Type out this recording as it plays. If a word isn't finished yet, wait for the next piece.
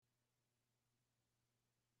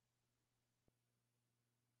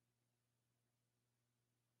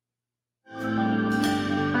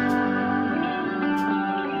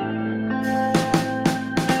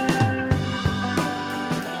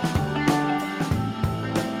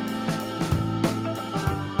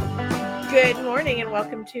Good morning and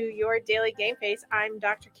welcome to your Daily Game Face. I'm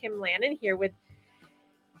Dr. Kim Lannon here with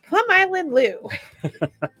Plum Island Lou.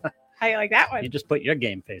 How you like that one? You just put your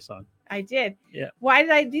game face on. I did. Yeah. Why did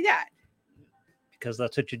I do that? Because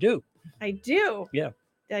that's what you do. I do. Yeah.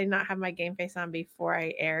 Did I not have my game face on before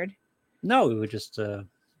I aired? No, we would just,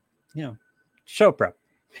 show prep.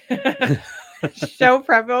 Show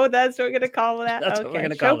prep. Oh, that's what we're going to call that. That's okay. what we're going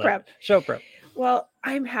to call Show prep. Show prep. Well,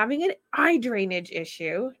 I'm having an eye drainage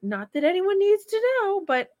issue. Not that anyone needs to know,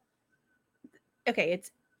 but okay, it's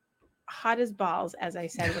hot as balls, as I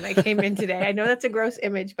said when I came in today. I know that's a gross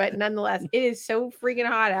image, but nonetheless, it is so freaking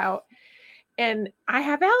hot out. And I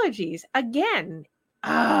have allergies again.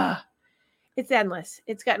 It's endless.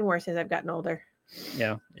 It's gotten worse as I've gotten older.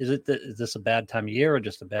 Yeah. Is this a bad time of year or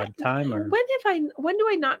just a bad time? Or When do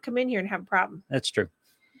I not come in here and have a problem? That's true.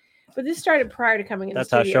 But this started prior to coming in.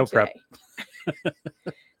 That's the how studio show prep.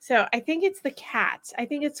 So I think it's the cats. I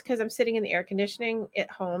think it's because I'm sitting in the air conditioning at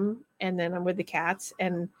home and then I'm with the cats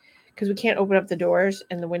and because we can't open up the doors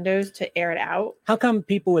and the windows to air it out. How come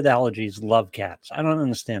people with allergies love cats? I don't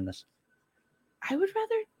understand this. I would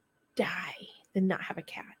rather die than not have a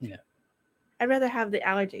cat. Yeah. I'd rather have the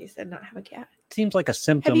allergies than not have a cat. It seems like a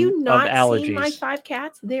symptom Have you not of allergies. seen my 5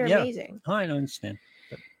 cats? They're amazing. Oh, I don't understand.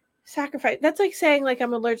 Sacrifice. That's like saying like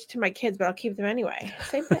I'm allergic to my kids, but I'll keep them anyway.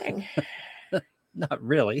 Same thing. Not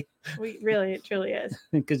really. It truly is.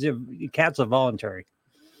 Because your cats are voluntary.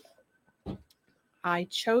 I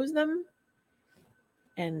chose them,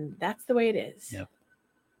 and that's the way it is. Yeah.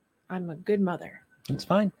 I'm a good mother. It's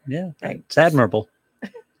fine. Yeah. Right. It's admirable.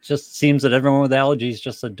 It just seems that everyone with allergies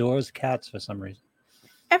just adores cats for some reason.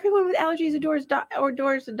 Everyone with allergies adores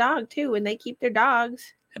a dog too, and they keep their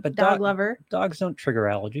dogs. Yeah, but Dog lover. Dogs don't trigger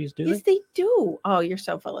allergies, do Yes, they? they do. Oh, you're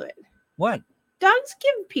so full of it. What? Dogs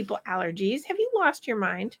give people allergies. Have you lost your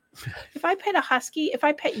mind? If I pet a husky, if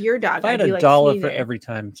I pet your dog, If I had I'd be a like dollar sneezing. for every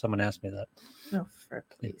time someone asked me that. Oh,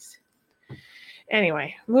 please.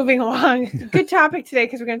 Anyway, moving along. Good topic today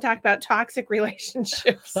because we're going to talk about toxic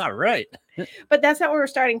relationships. All right. But that's not where we're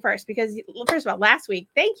starting first because, first of all, last week,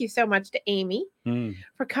 thank you so much to Amy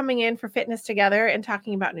for coming in for Fitness Together and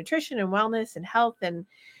talking about nutrition and wellness and health and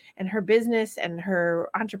her business and her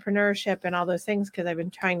entrepreneurship and all those things because I've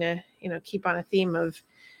been trying to, keep on a theme of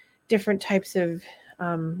different types of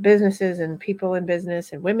businesses and people in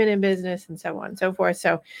business and women in business and so on and so forth.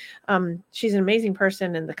 So she's an amazing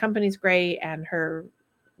person and the company's great and her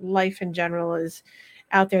life in general is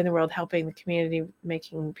out there in the world helping the community,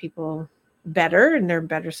 making people better and their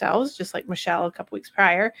better selves, just like Michelle a couple weeks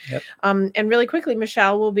prior. Yep. And really quickly,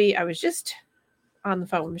 Michelle will be, I was just on the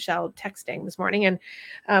phone with Michelle texting this morning, and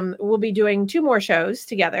we'll be doing 2 more shows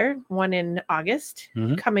together, one in August,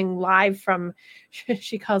 coming live from,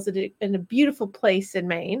 she calls it in a beautiful place in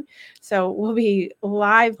Maine. So we'll be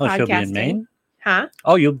live podcasting. She'll be in Maine? Huh?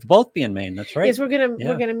 Oh, you'll both be in Maine. That's right. Yes, we're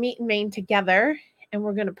gonna meet in Maine together and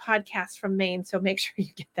we're gonna podcast from Maine. So make sure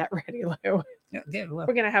you get that ready, Lou. Yeah, well.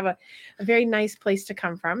 We're gonna have a very nice place to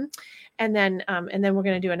come from, and then we're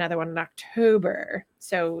gonna do another one in October.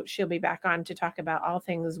 So she'll be back on to talk about all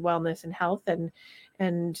things wellness and health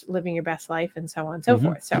and living your best life and so on and so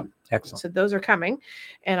forth. So excellent. So those are coming,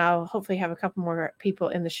 and I'll hopefully have a couple more people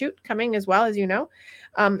in the shoot coming as well, as you know.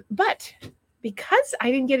 But because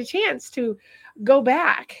I didn't get a chance to go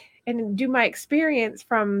back and do my experience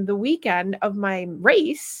from the weekend of my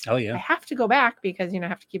race. Oh yeah. I have to go back because, I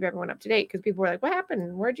have to keep everyone up to date because people were like, what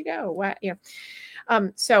happened? Where'd you go? What?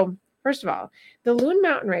 So first of all, the Loon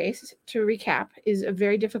Mountain race, to recap, is a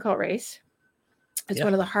very difficult race. It's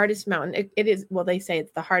one of the hardest mountain. It is, well, they say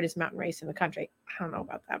it's the hardest mountain race in the country. I don't know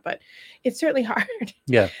about that, but it's certainly hard.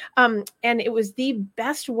 Yeah. And it was the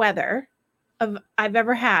best weather I've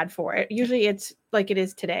ever had for it. Usually it's like it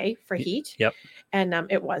is today for heat. Yep. And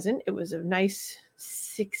it wasn't. It was a nice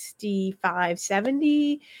 65,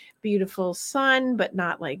 70, beautiful sun, but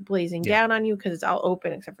not like blazing down on you because it's all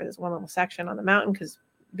open except for this one little section on the mountain because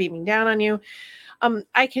beaming down on you.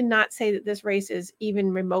 I cannot say that this race is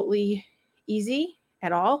even remotely easy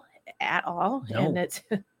at all. No. And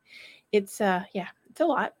it's a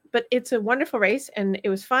lot, but it's a wonderful race and it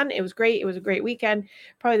was fun. It was great. It was a great weekend.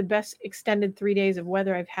 Probably the best extended 3 days of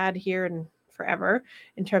weather I've had here in forever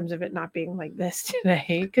in terms of it not being like this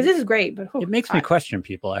today. Because this is great, but it makes me question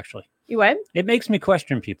people actually. You what? It makes me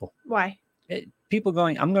question people. Why? People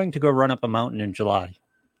going, I'm going to go run up a mountain in July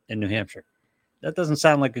in New Hampshire. That doesn't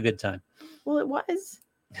sound like a good time. Well, it was.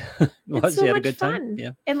 Was so you had a much good fun. time?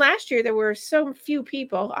 Yeah. And last year there were so few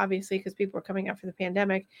people, obviously, because people were coming out for the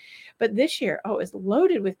pandemic. But this year, it was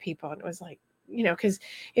loaded with people. And it was like because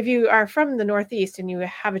if you are from the Northeast and you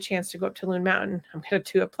have a chance to go up to Loon Mountain, I'm going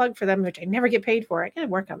to do a plug for them, which I never get paid for. I got to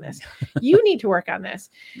work on this. You need to work on this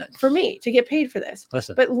for me to get paid for this.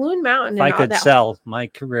 Listen, but Loon Mountain, if I could sell, my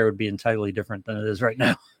career would be entirely different than it is right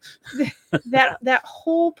now. that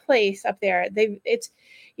whole place up there, it's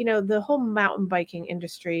the whole mountain biking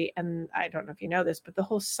industry, and I don't know if you know this, but the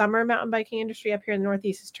whole summer mountain biking industry up here in the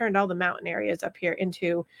Northeast has turned all the mountain areas up here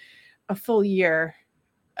into a full year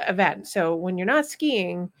event. So when you're not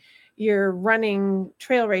skiing, you're running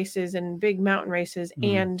trail races and big mountain races,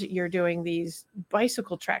 and you're doing these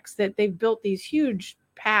bicycle treks that they've built these huge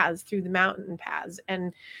paths through the mountain paths,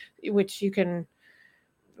 and which you can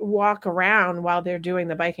walk around while they're doing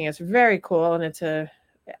the biking. It's very cool. And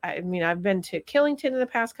I've been to Killington in the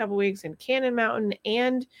past couple of weeks, and Cannon Mountain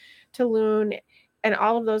and to Loon, and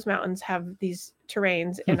all of those mountains have these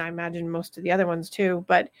terrains, and I imagine most of the other ones too,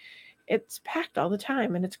 but it's packed all the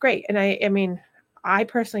time and it's great. And I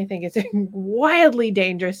personally think it's wildly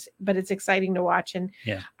dangerous, but it's exciting to watch. And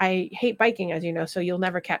I hate biking, as you know, so you'll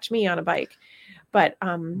never catch me on a bike. But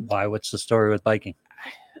why? What's the story with biking?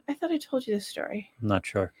 I thought I told you this story. I'm not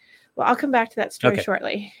sure. Well, I'll come back to that story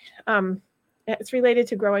shortly. It's related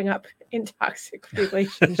to growing up in toxic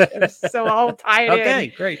relationships. So I'll tie it in. Okay,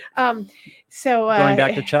 great. So going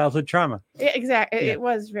back to childhood trauma. Exactly. Yeah. It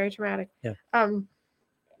was very traumatic. Yeah.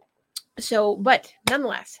 But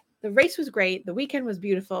nonetheless, the race was great. The weekend was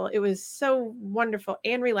beautiful. It was so wonderful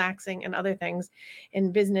and relaxing, and other things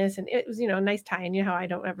in business. And it was, a nice tie. And you know how I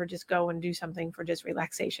don't ever just go and do something for just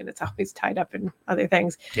relaxation. It's always tied up in other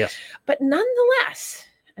things. Yes. But nonetheless,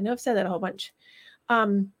 I know I've said that a whole bunch.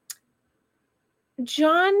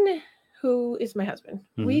 John, who is my husband,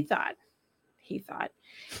 he thought,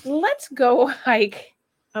 let's go hike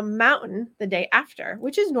a mountain the day after,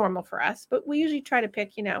 which is normal for us. But we usually try to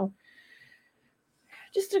pick,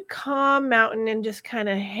 just a calm mountain and just kind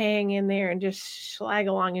of hang in there and just schlag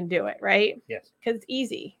along and do it, right? Yes. Because it's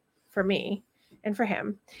easy for me and for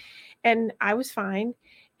him. And I was fine.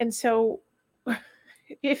 And so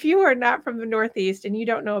if you are not from the Northeast and you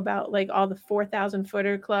don't know about like all the 4,000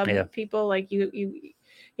 footer club people, like you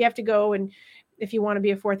have to go, and if you want to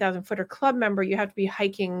be a 4,000 footer club member, you have to be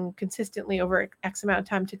hiking consistently over X amount of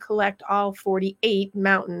time to collect all 48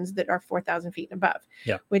 mountains that are 4,000 feet and above,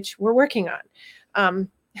 which we're working on.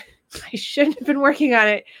 I shouldn't have been working on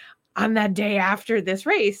it on that day after this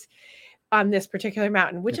race on this particular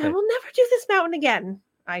mountain, which I will never do this mountain again.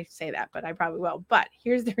 I say that, but I probably will. But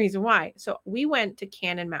here's the reason why. So we went to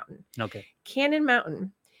Cannon Mountain. Okay. Cannon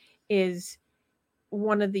Mountain is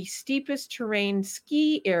one of the steepest terrain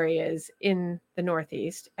ski areas in the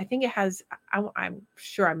Northeast. I think it has, I'm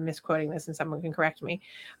sure I'm misquoting this and someone can correct me.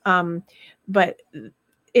 But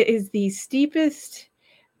it is the steepest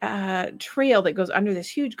trail that goes under this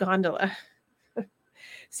huge gondola.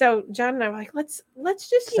 So John and I were like, let's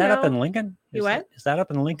just, is that up in Lincoln? Is that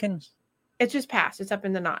up in Lincoln? It's just past. It's up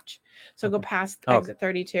in the Notch. So go past exit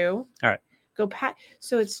 32. All right. Go past.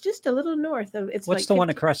 So it's just a little north of. It's what's like the one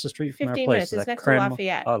across the street from our 15 place? minutes. It's next to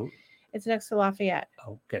Lafayette. Oh. It's next to Lafayette.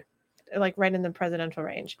 Okay. Like right in the presidential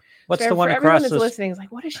range. What's the one across? Everyone that's listening is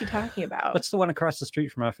like, what is she talking about? What's the one across the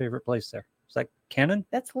street from our favorite place there? Is that Cannon?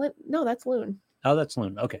 That's Loon. Oh, that's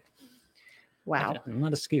Loon. Okay. Wow. I'm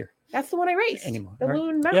not a skier. That's the one I raced anymore. The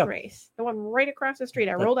Loon Mountain race. The one right across the street.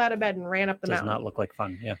 I rolled out of bed and ran up the mountain. Does not look like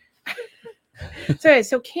fun. Yeah.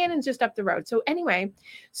 So Cannon's just up the road. So anyway,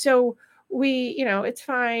 so we, it's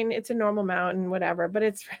fine. It's a normal mountain, whatever, but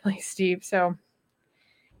it's really steep. So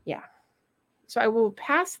yeah. So I will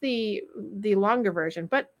pass the longer version,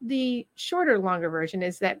 but the longer version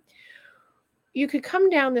is that you could come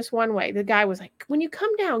down this one way. The guy was like, when you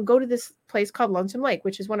come down, go to this place called Lonesome Lake,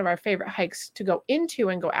 which is one of our favorite hikes to go into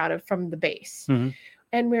and go out of from the base. Mm-hmm.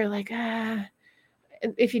 And we were like,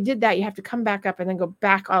 if you did that, you have to come back up and then go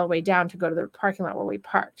back all the way down to go to the parking lot where we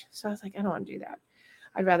parked. So I was like, I don't want to do that.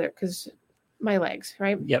 I'd rather, because my legs,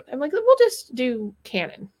 right? Yep. I'm like, we'll just do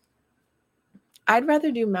Cannon. I'd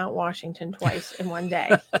rather do Mount Washington twice in one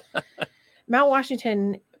day. Mount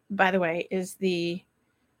Washington, by the way, is the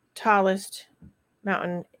tallest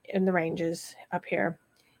mountain in the ranges up here.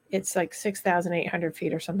 It's like 6,800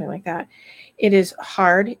 feet or something like that. It is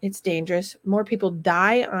hard. It's dangerous. More people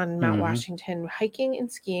die on Mount Washington hiking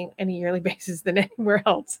and skiing on a yearly basis than anywhere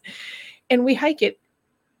else. And we hike it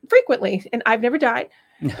frequently. And I've never died.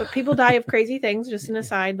 But people die of crazy things, just an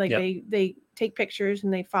aside. Like they take pictures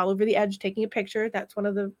and they fall over the edge taking a picture. That's one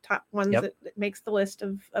of the top ones that makes the list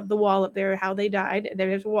of the wall up there, how they died.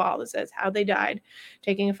 There's a wall that says how they died,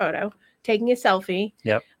 taking a photo, taking a selfie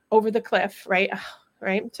over the cliff, right?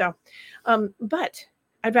 Right. So, but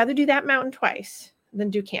I'd rather do that mountain twice than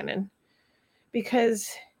do Cannon, because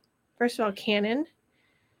first of all, Cannon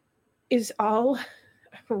is all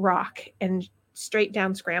rock and straight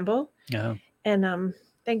down scramble. Yeah. And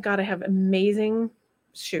thank God I have amazing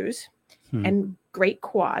shoes and great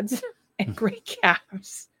quads and great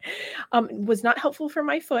calves. Was not helpful for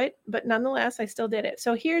my foot, but nonetheless, I still did it.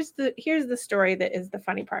 So here's the story that is the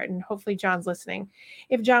funny part, and hopefully John's listening.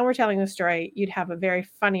 If John were telling the story, you'd have a very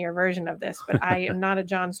funnier version of this, but I am not a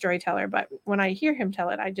John storyteller. But when I hear him tell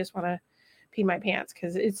it, I just want to pee my pants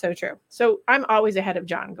because it's so true. So I'm always ahead of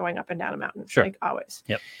John going up and down a mountain, like always.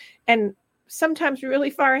 Yep. And sometimes really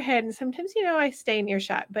far ahead, and sometimes, I stay in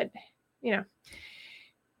earshot, but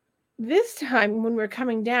this time when we're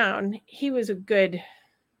coming down, he was a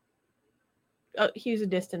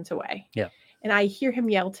distance away. Yeah. And I hear him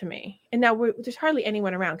yell to me. And now there's hardly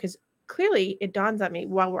anyone around because clearly it dawns on me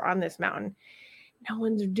while we're on this mountain, no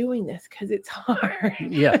one's doing this because it's hard.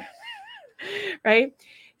 Yeah. Right.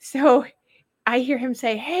 So I hear him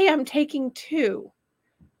say, hey, I'm taking 2.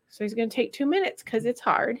 So he's going to take 2 minutes because it's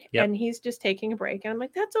hard. Yep. And he's just taking a break. And I'm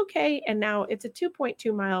like, that's okay. And now it's a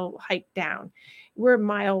 2.2 mile hike down. We're a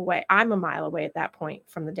mile away. I'm a mile away at that point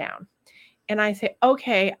from the down. And I say,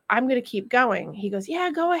 okay, I'm going to keep going. He goes,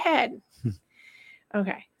 yeah, go ahead.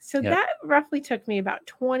 Okay. So that roughly took me about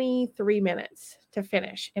 23 minutes to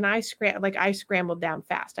finish. And I scrambled down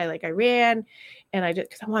fast. I ran and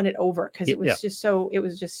because I wanted over because it was it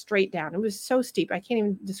was just straight down. It was so steep. I can't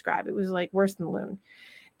even describe. It was like worse than the loon.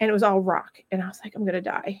 And it was all rock. And I was like, I'm going to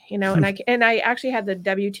die, and I actually had the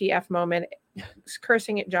WTF moment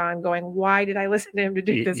cursing at John going, why did I listen to him to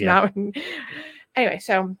do this mountain? Anyway,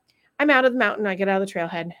 so I'm out of the mountain. I get out of the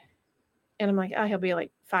trailhead and I'm like, oh, he'll be like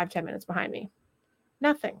 5-10 minutes behind me.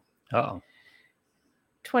 Nothing.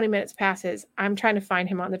 20 minutes passes. I'm trying to find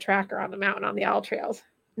him on the tracker on the mountain on the Owl Trails.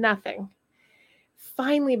 Nothing.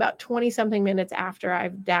 Finally, about 20 something minutes after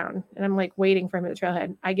I'm down and I'm like waiting for him at the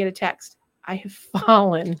trailhead, I get a text. I have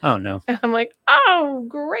fallen. Oh no. And I'm like, oh,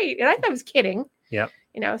 great. And I thought I was kidding. Yeah.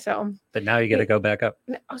 So. But now you got to go back up.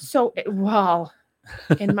 So,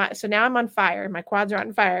 so now I'm on fire. My quads are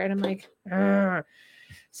on fire. And I'm like, Argh.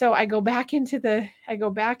 So I go back into the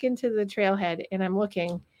trailhead and I'm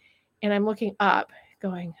looking up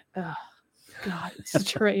going, oh God,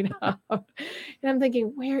 straight up. And I'm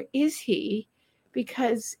thinking, where is he?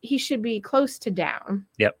 Because he should be close to down.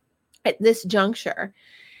 Yep. At this juncture.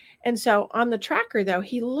 And so on the tracker, though,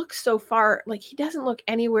 he looks so far, like he doesn't look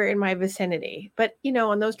anywhere in my vicinity. But,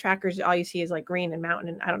 on those trackers, all you see is like green and mountain.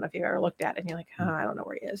 And I don't know if you've ever looked at it and you're like, oh, I don't know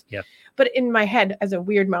where he is. Yeah. But in my head, as a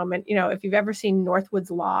weird moment, if you've ever seen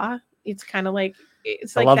Northwood's Law, it's kind of like,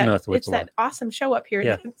 it's like that. It's that awesome show up here.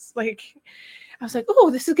 Yeah. It's like, I was like,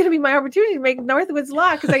 oh, this is going to be my opportunity to make Northwood's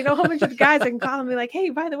Law because I know a whole bunch of guys I can call and be like,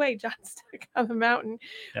 hey, by the way, John's stuck on the mountain.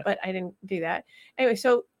 Yeah. But I didn't do that. Anyway,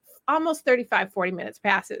 so almost 40 minutes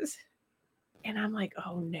passes. And I'm like,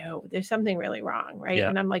 oh no, there's something really wrong. Right. Yeah.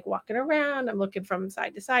 And I'm like walking around, I'm looking from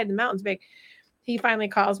side to side. The mountain's big. He finally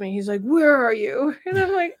calls me. He's like, where are you? And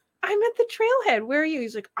I'm like, I'm at the trailhead. Where are you?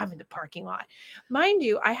 He's like, I'm in the parking lot. Mind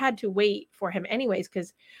you, I had to wait for him anyways,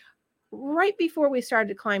 because right before we started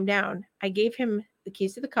to climb down, I gave him the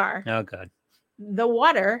keys to the car. Oh God. The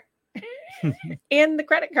water and the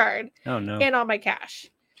credit card. Oh no. And all my cash.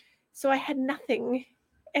 So I had nothing.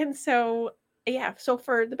 And so so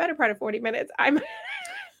for the better part of 40 minutes, I'm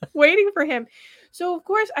waiting for him. So, of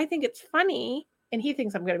course, I think it's funny, and he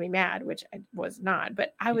thinks I'm going to be mad, which I was not,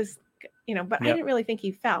 but I was, but I didn't really think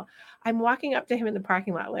he fell. I'm walking up to him in the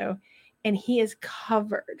parking lot, Lou, and he is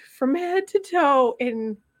covered from head to toe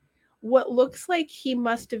in what looks like he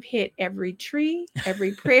must have hit every tree,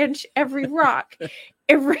 every branch, every rock,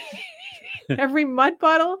 every mud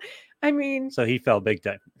puddle. I mean, so he fell big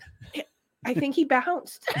time. I think he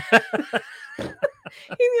bounced. He's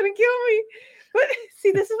gonna kill me. But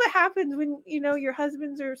see, this is what happens when your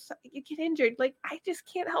husbands you get injured. Like I just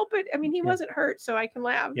can't help it. I mean, he wasn't hurt, so I can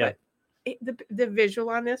laugh. Yeah. But the visual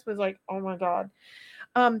on this was like, oh my God.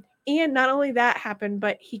 And not only that happened,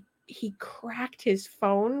 but he cracked his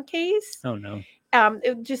phone case. Oh no.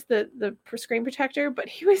 Just the screen protector. But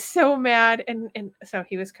he was so mad, and so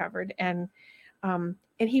he was covered, and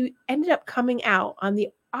he ended up coming out on the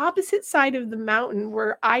opposite side of the mountain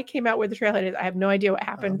where I came out where the trailhead is. I have no idea what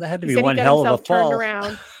happened. That had to be one hell of a fall. Turned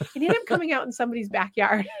around. He ended up coming out in somebody's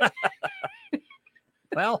backyard.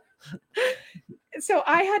 Well, so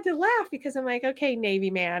I had to laugh because I'm like, okay, Navy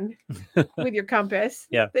man with your compass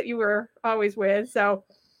that you were always with. So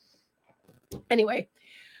anyway,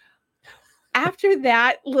 after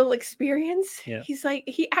that little experience, Yeah. he's like,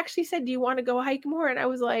 he actually said, "Do you want to go hike more?" And I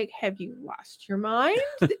was like, "Have you lost your mind?"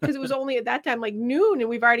 Because it was only at that time like noon, and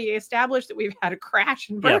we've already established that we've had a crash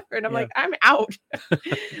and burn. And I'm like, I'm out.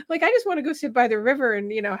 Like, I just want to go sit by the river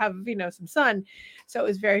and have some sun. So it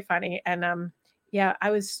was very funny. And yeah,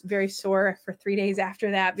 I was very sore for 3 days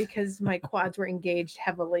after that because my quads were engaged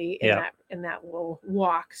heavily in that little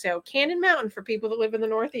walk. So Cannon Mountain, for people that live in the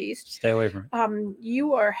Northeast, stay away from it.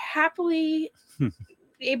 You are happily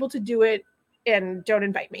able to do it, and don't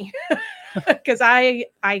invite me because I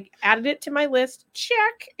added it to my list.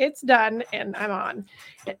 Check, it's done, and I'm on.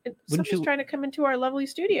 Someone's trying to come into our lovely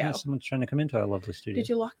studio. Yeah, someone's trying to come into our lovely studio. Did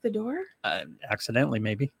you lock the door? Accidentally,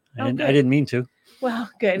 maybe. I didn't mean to. Well,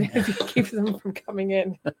 good. It keeps them from coming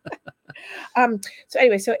in. So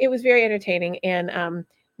anyway, so it was very entertaining, and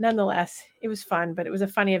nonetheless, it was fun, but it was a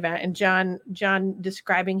funny event. And John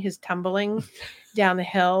describing his tumbling down the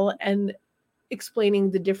hill and explaining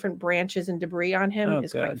the different branches and debris on him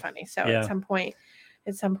is quite funny. So at some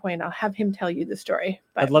point, I'll have him tell you the story.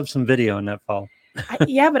 But I'd love some video in that fall.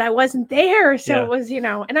 But I wasn't there. So it was,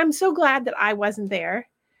 and I'm so glad that I wasn't there,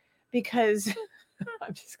 because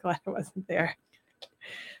I'm just glad I wasn't there.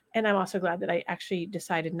 And I'm also glad that I actually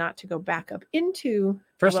decided not to go back up into.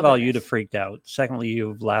 First of all, you'd have freaked out. Secondly,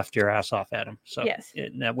 you've laughed your ass off at him. So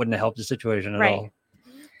that wouldn't have helped the situation at all.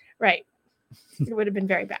 Right. It would have been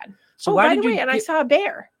very bad. So by the way, I saw a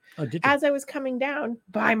bear. Oh, did you? As I was coming down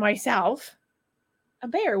by myself, a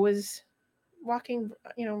bear was walking,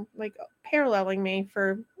 like paralleling me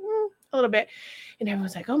for a little bit. And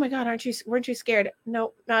everyone's like, "Oh my God, weren't you scared?"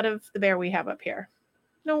 No, not of the bear we have up here.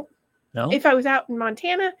 No. If I was out in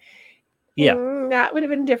Montana, that would have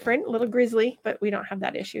been different, a little grizzly, but we don't have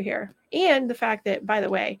that issue here. And the fact that, by the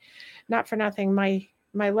way, not for nothing, my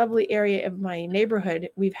lovely area of my neighborhood,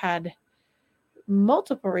 we've had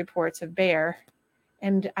multiple reports of bear,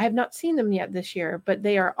 and I have not seen them yet this year, but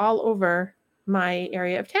they are all over my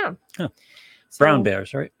area of town. Huh. So, brown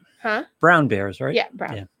bears, right? Huh? Brown bears, right? Yeah,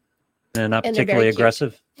 brown. Yeah. They're not particularly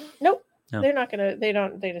aggressive. Nope. No. They're not gonna. They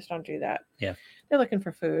just don't do that. Yeah. They're looking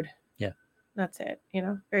for food. Yeah. That's it.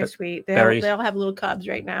 Very sweet. They'll have little cubs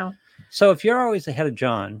right now. So if you're always ahead of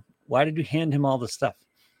John, why did you hand him all the stuff?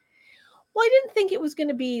 Well, I didn't think it was going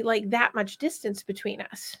to be like that much distance between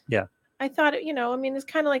us. Yeah. I thought, it's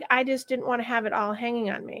kind of like I just didn't want to have it all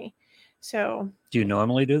hanging on me. So. Do you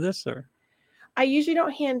normally do this, or? I usually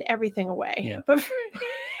don't hand everything away. Yeah. But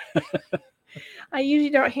I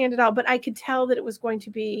usually don't hand it all, but I could tell that it was going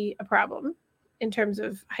to be a problem in terms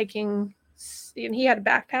of hiking. And he had a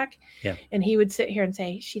backpack, and he would sit here and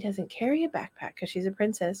say, "She doesn't carry a backpack because she's a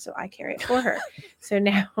princess, so I carry it for her." So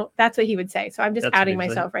now that's what he would say. So I'm just outing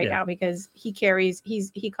myself right now, because he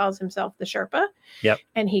calls himself the Sherpa. Yep.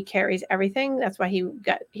 And he carries everything. That's why he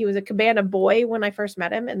was a cabana boy when I first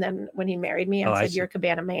met him, and then when he married me, I said, "You're a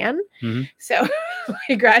cabana man." Mm-hmm. So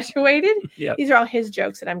he graduated. Yep. These are all his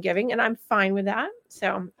jokes that I'm giving, and I'm fine with that.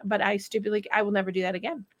 So, but I will never do that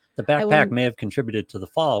again. The backpack may have contributed to the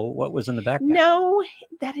fall. What was in the backpack? No,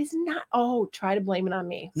 that is not. Oh, try to blame it on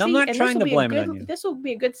me. No, I'm not trying to blame it on you. This will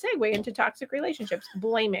be a good segue into toxic relationships.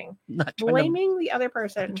 Blaming the other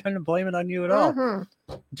person. I'm not trying to blame it on you at all.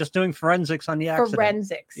 Mm-hmm. Just doing forensics on the accident.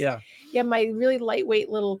 Forensics. Yeah. Yeah, my really lightweight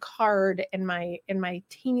little card and my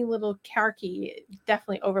teeny little car key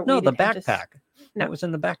definitely overweighted. No, the backpack. What was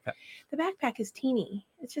in the backpack? The backpack is teeny.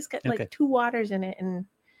 It's just got like 2 waters in it, and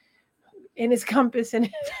his compass and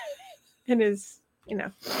his,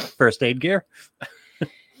 first aid gear. It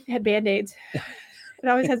had Band-Aids. It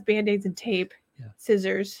always has Band-Aids and tape,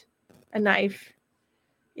 scissors, a knife,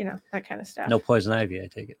 that kind of stuff. No poison ivy, I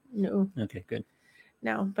take it. No. Okay, good.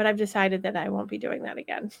 No, but I've decided that I won't be doing that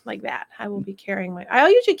again like that. I will be carrying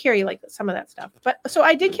I'll usually carry like some of that stuff. But so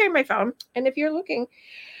I did carry my phone. And if you're looking,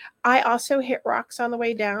 I also hit rocks on the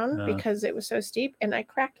way down because it was so steep, and I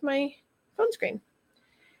cracked my phone screen.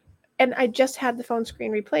 And I just had the phone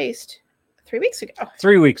screen replaced 3 weeks ago.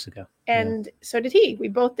 3 weeks ago. And so did he. We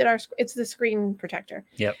both did it's the screen protector.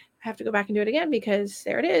 Yep. I have to go back and do it again because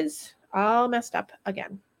there it is, all messed up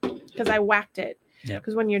again because I whacked it.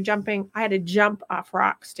 Because when you're jumping, I had to jump off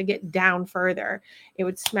rocks to get down further. It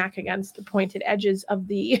would smack against the pointed edges of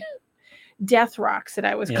the death rocks that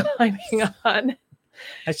I was climbing on.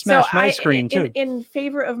 I smashed my screen too. In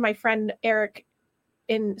favor of my friend Eric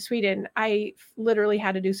in Sweden, I literally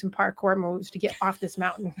had to do some parkour moves to get off this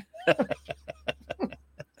mountain.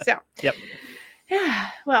 So, yeah.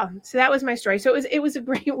 Well, so that was my story. So it was a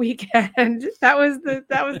great weekend. That was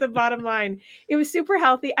the bottom line. It was super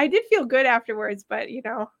healthy. I did feel good afterwards, but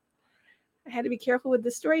I had to be careful with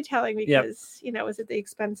the storytelling because it was at the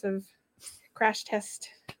expense of crash test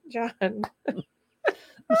John.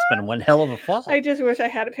 It's been one hell of a fall. I just wish I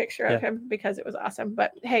had a picture of him because it was awesome.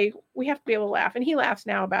 But hey, we have to be able to laugh. And he laughs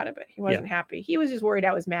now about it, but he wasn't happy. He was just worried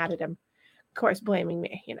I was mad at him. Of course, blaming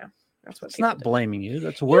me, That's what it's not do. blaming you.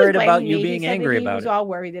 That's worried about you being angry about it. He was all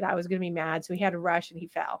worried that I was going to be mad, so he had to rush and he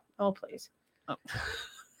fell. Oh, please. Oh.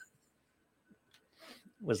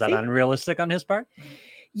 Was that unrealistic on his part?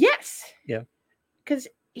 Yes. Yeah. Because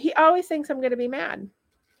he always thinks I'm going to be mad.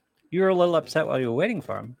 You were a little upset while you were waiting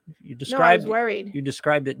for him. I was worried. You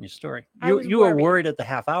described it in your story. You were worried at the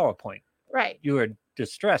half-hour point. Right. You were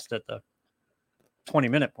distressed at the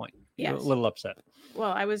 20-minute point. Yes. You were a little upset.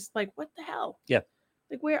 Well, I was like, what the hell? Yeah.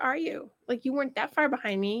 Like, where are you? Like, you weren't that far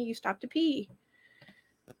behind me. You stopped to pee.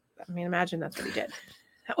 I mean, imagine that's what he did.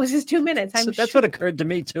 That was his 2 minutes. That's what occurred to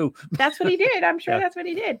me, too. That's what he did. I'm sure that's what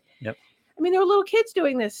he did. Yep. I mean, there were little kids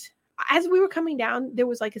doing this. As we were coming down, there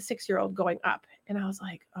was like a 6-year-old going up. And I was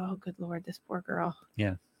like, oh, good Lord, this poor girl.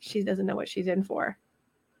 Yeah. She doesn't know what she's in for.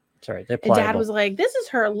 That's right. They're pliable. And Dad was like, this is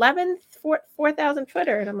her 11th 4,000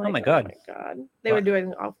 footer. And I'm like, oh my God. They're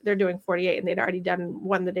doing 48 and they'd already done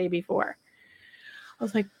one the day before. I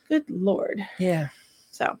was like, good Lord. Yeah.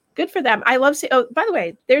 So good for them. I love by the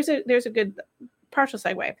way, there's a good partial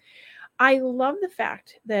segue. I love the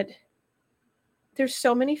fact that there's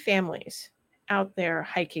so many families out there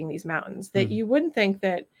hiking these mountains that you wouldn't think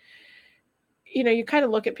that, you kind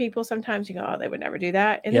of look at people sometimes, you go, oh, they would never do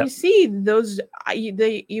that. And then you see those,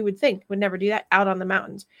 you would think would never do that out on the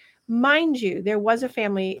mountains. Mind you, there was a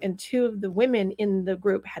family and 2 of the women in the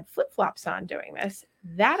group had flip-flops on doing this.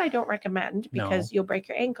 That I don't recommend because you'll break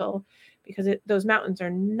your ankle because those mountains are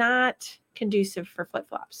not conducive for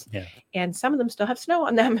flip-flops. Yeah. And some of them still have snow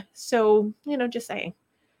on them. So, just saying,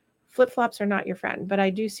 flip-flops are not your friend, but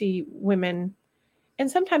I do see women and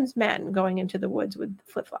sometimes men going into the woods with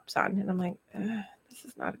flip-flops on. And I'm like, this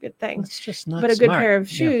is not a good thing. It's just not But a smart. good pair of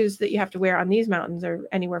shoes that you have to wear on these mountains are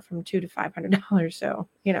anywhere from $200 to $500. So,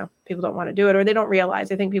 people don't want to do it or they don't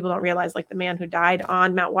realize. I think people don't realize, like the man who died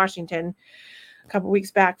on Mount Washington a couple of weeks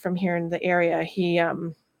back from here in the area, he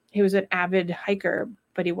was an avid hiker,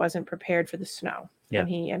 but he wasn't prepared for the snow. Yeah. And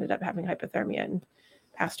he ended up having hypothermia and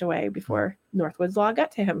passed away before Northwoods Law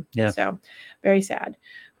got to him. Yeah. So very sad.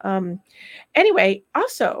 Anyway,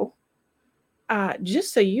 also,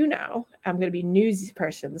 just so you know, I'm going to be a news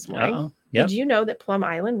person this morning. Yep. Did you know that Plum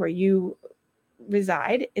Island, where you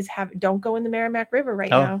reside, don't go in the Merrimack River right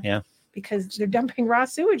now? Yeah. Because they're dumping raw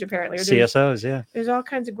sewage apparently. CSOs, yeah. There's all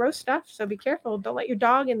kinds of gross stuff. So be careful. Don't let your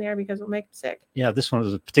dog in there because it'll make it sick. Yeah, this one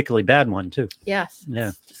was a particularly bad one too. Yes. Yeah.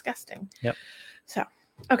 It's disgusting. Yep. So,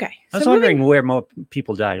 okay. I was wondering where more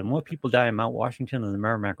people died. And more people die in Mount Washington than the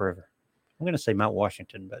Merrimack River. I'm going to say Mount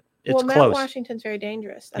Washington, but it's close. Mount Washington's very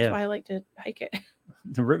dangerous. That's why I like to hike it.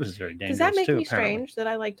 The river is very dangerous. Does that make me apparently. Strange that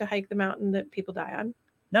I like to hike the mountain that people die on?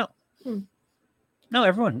 No.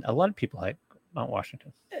 No, a lot of people hike Mount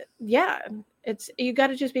Washington. Yeah. You got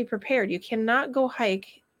to just be prepared. You cannot go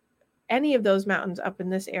hike any of those mountains up in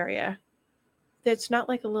this area. That's not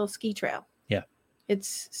like a little ski trail. Yeah.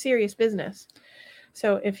 It's serious business.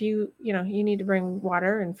 So if you need to bring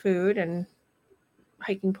water and food and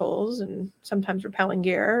hiking poles and sometimes rappelling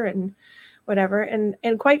gear and whatever. And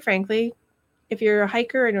quite frankly, if you're a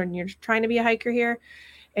hiker and you're trying to be a hiker here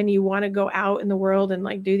and you want to go out in the world and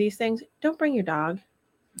like do these things, don't bring your dog.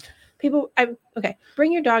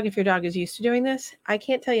 Bring your dog if your dog is used to doing this. I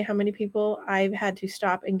can't tell you how many people I've had to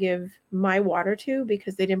stop and give my water to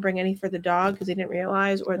because they didn't bring any for the dog because they didn't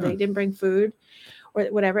realize, or they didn't bring food or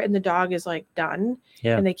whatever. And the dog is like done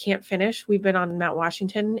and they can't finish. We've been on Mount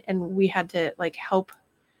Washington and we had to like help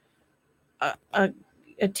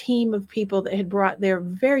a team of people that had brought their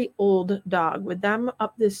very old dog with them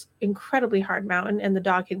up this incredibly hard mountain, and the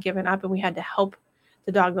dog had given up, and we had to help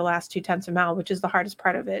the dog the last 0.2 miles, which is the hardest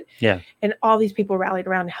part of it. Yeah. And all these people rallied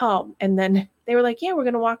around to help. And then they were like, yeah, we're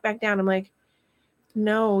going to walk back down. I'm like,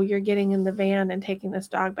 no, you're getting in the van and taking this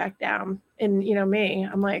dog back down. And me,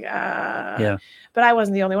 I'm like, yeah. But I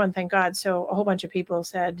wasn't the only one, thank God. So a whole bunch of people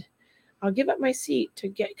said, I'll give up my seat to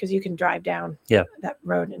get, because you can drive down that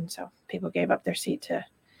road. And so people gave up their seat to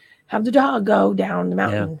have the dog go down the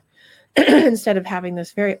mountain instead of having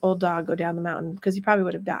this very old dog go down the mountain, because he probably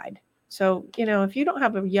would have died. So, if you don't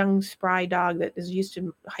have a young, spry dog that is used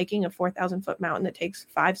to hiking a 4,000-foot mountain that takes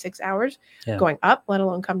 5-6 hours going up, let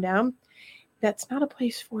alone come down, that's not a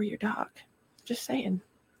place for your dog. Just saying.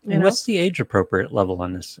 And what's the age appropriate level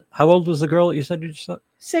on this? How old was the girl that you said you just saw?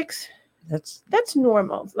 6. That's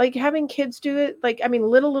normal. Like having kids do it. Like, I mean,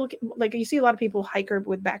 little, like you see a lot of people hiker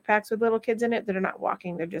with backpacks with little kids in it that are not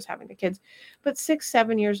walking. They're just having the kids, but 6,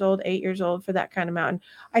 7 years old, 8 years old for that kind of mountain.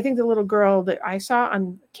 I think the little girl that I saw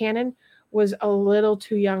on Cannon was a little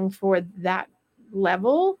too young for that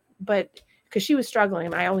level, but because she was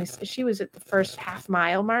struggling, she was at the first half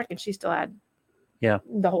mile mark and she still had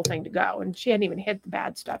the whole thing to go, and she hadn't even hit the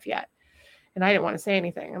bad stuff yet. And I didn't want to say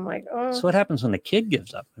anything. I'm like, oh. So what happens when the kid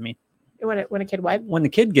gives up? I mean, when a kid what? When the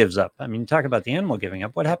kid gives up. I mean, talk about the animal giving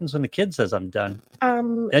up. What happens when the kid says, I'm done?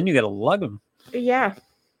 Then you got to lug them. Yeah.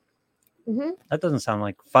 Mm-hmm. That doesn't sound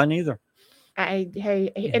like fun either. And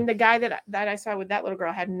the guy that I saw with that little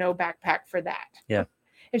girl had no backpack for that. Yeah.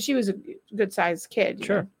 And she was a good sized kid.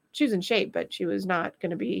 Sure. You know? She was in shape, but she was not going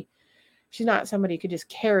to be, she's not somebody who could just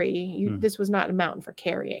carry. This was not a mountain for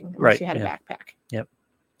carrying. Right. She had a backpack. Yep.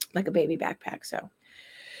 Like a baby backpack. So,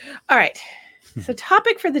 all right. So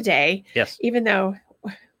topic for the day. Yes. Even though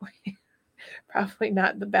probably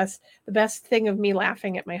not the best thing of me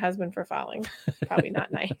laughing at my husband for falling. Probably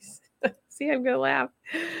not nice. See, I'm going to laugh.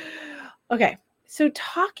 Okay. So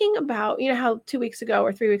talking about, you know, how 2 weeks ago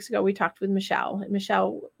or 3 weeks ago, we talked with Michelle, and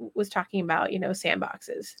Michelle was talking about, you know,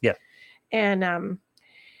 sandboxes. Yeah. And,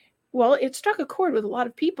 well, it struck a chord with a lot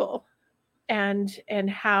of people and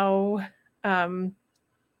how,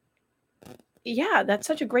 yeah, that's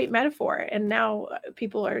such a great metaphor. And now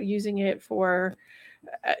people are using it for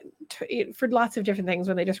lots of different things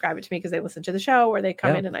when they describe it to me, because they listen to the show or they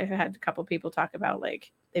come in, and I've had a couple of people talk about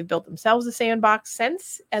like they've built themselves a sandbox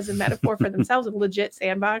sense as a metaphor for themselves, a legit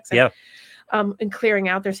sandbox. And, and clearing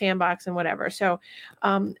out their sandbox and whatever. So,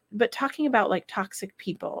 but talking about like toxic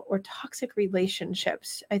people or toxic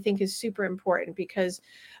relationships, I think is super important, because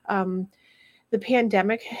the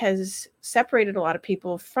pandemic has separated a lot of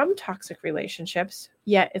people from toxic relationships,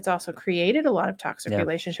 yet it's also created a lot of toxic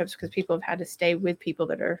relationships because people have had to stay with people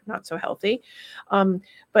that are not so healthy.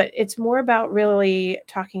 But it's more about really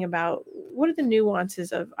talking about what are the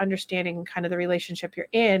nuances of understanding kind of the relationship you're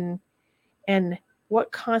in and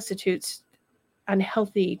what constitutes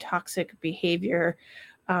unhealthy, toxic behavior.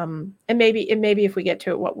 And maybe if we get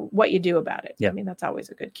to it, what you do about it. I mean, that's always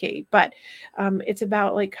a good key, but it's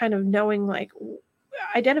about like kind of knowing, like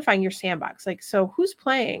identifying your sandbox. Like, so who's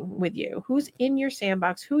playing with you? Who's in your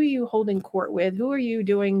sandbox? Who are you holding court with? Who are you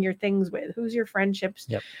doing your things with? Who's your friendships?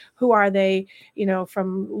 Who are they, you know,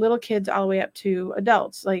 from little kids all the way up to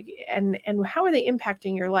adults? Like, and how are they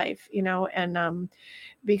impacting your life, you know? And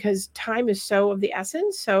because time is so of the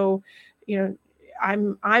essence. So, you know,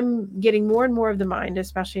 I'm getting more and more of the mind,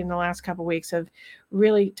 especially in the last couple of weeks, of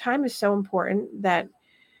really time is so important that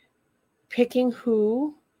picking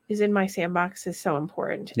who is in my sandbox is so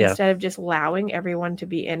important. Instead of just allowing everyone to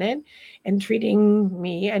be in it and treating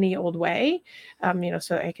me any old way, you know,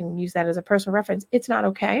 so I can use that as a personal reference. It's not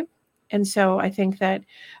okay. And so I think that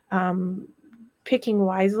picking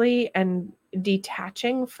wisely and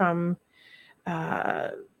detaching from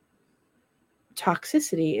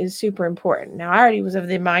toxicity is super important. Now, I already was of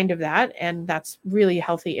the mind of that, and that's really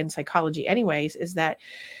healthy in psychology anyways, is that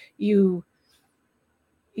you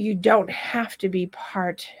don't have to be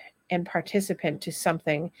part and participant to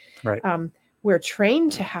something. Right. We're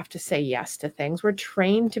trained to have to say yes to things. We're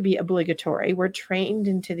trained to be obligatory. We're trained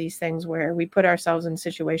into these things where we put ourselves in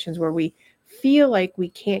situations where we feel like we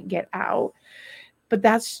can't get out. But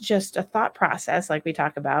that's just a thought process, like we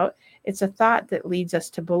talk about. It's a thought that leads us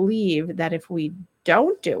to believe that if we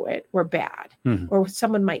don't do it, we're bad, or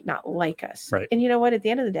someone might not like us. Right. And you know what? At the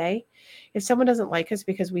end of the day, if someone doesn't like us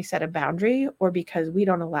because we set a boundary, or because we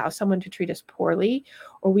don't allow someone to treat us poorly,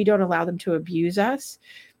 or we don't allow them to abuse us,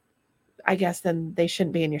 I guess then they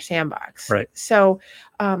shouldn't be in your sandbox. Right. So,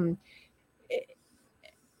 and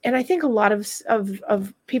I think a lot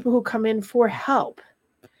of people who come in for help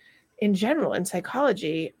in general in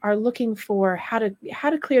psychology are looking for how to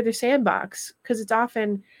clear their sandbox, because it's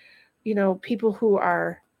often, you know, people who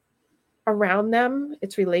are around them.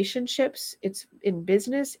 It's relationships, it's in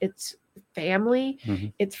business, it's family,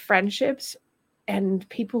 it's friendships, and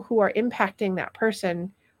people who are impacting that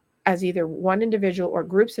person as either one individual or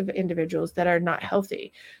groups of individuals that are not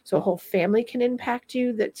healthy. So a whole family can impact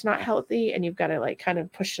you that's not healthy, and you've got to like kind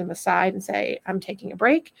of push them aside and say, I'm taking a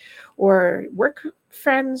break. Or work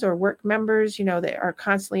friends or work members, you know, that are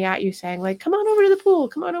constantly at you saying like, come on over to the pool,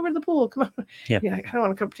 come on over to the pool, come on. You're like, I don't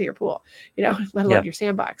want to come to your pool, you know, let alone your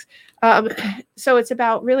sandbox. So it's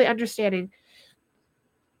about really understanding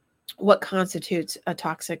what constitutes a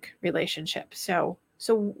toxic relationship. So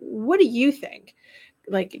what do you think?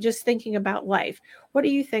 Like, just thinking about life, what do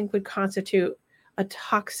you think would constitute a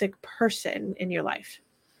toxic person in your life?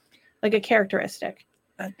 Like a characteristic?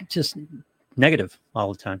 Just negative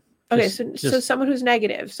all the time. Okay, so someone who's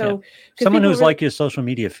negative. So someone who's like your social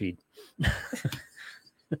media feed.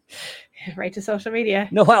 Right to social media.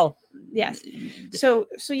 No, well, yes. So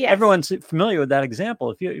yes. Everyone's familiar with that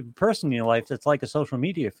example. If you have a person in your life that's like a social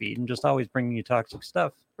media feed and just always bringing you toxic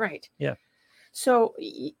stuff. Right. Yeah. So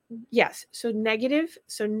yes. So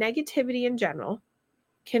negativity in general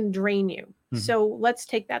can drain you. Mm-hmm. So let's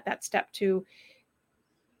take that step to,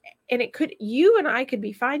 and you and I could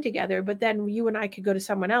be fine together, but then you and I could go to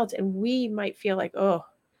someone else and we might feel like, oh,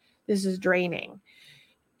 this is draining.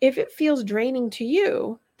 If it feels draining to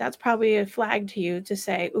you, that's probably a flag to you to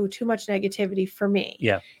say, ooh, too much negativity for me.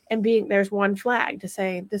 Yeah. And there's one flag to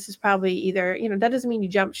say, this is probably either, that doesn't mean you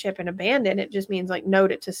jump ship and abandon. It just means like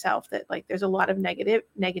note it to self that like there's a lot of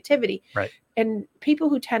negativity. Right. And people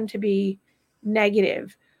who tend to be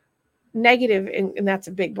negative, and that's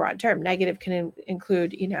a big broad term. Negative can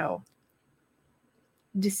include,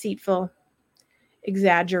 deceitful,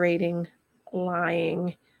 exaggerating,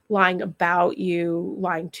 lying about you,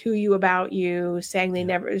 lying to you about you, saying they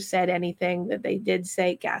never said anything that they did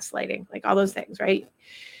say, gaslighting, like all those things, right?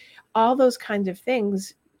 All those kinds of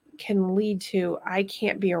things can lead to, I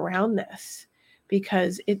can't be around this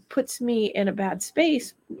because it puts me in a bad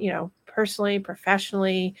space, personally,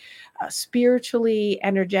 professionally, spiritually,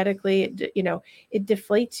 energetically, it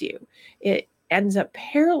deflates you. It ends up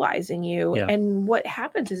paralyzing you. Yeah. And what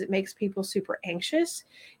happens is it makes people super anxious,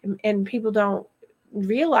 and people don't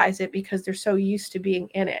realize it because they're so used to being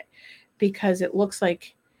in it, because it looks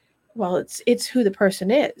like, well, it's who the person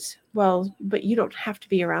is. Well, but you don't have to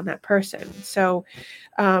be around that person. So,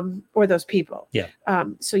 or those people. Yeah.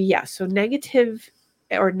 So negative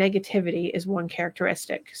or negativity is one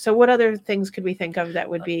characteristic. So what other things could we think of that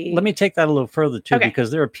would be? Let me take that a little further too, because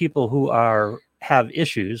there are people who have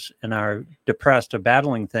issues and are depressed or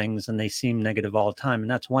battling things and they seem negative all the time. And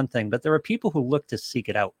that's one thing, but there are people who look to seek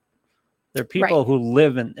it out. There are people who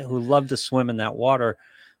love to swim in that water,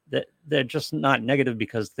 that they're just not negative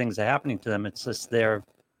because things are happening to them. It's just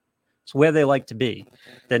it's where they like to be.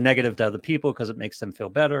 They're negative to other people because it makes them feel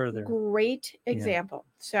better. Great example.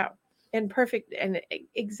 So, and perfect and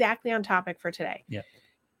exactly on topic for today. Yeah.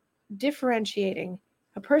 Differentiating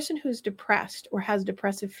a person who's depressed or has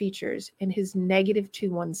depressive features and is negative to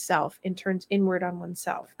oneself and turns inward on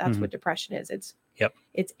oneself. That's what depression is.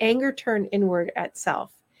 It's anger turned inward at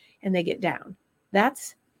self, and they get down.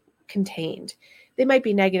 That's contained. They might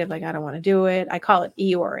be negative, like, I don't want to do it. I call it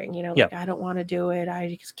Eeyoring, like, I don't want to do it.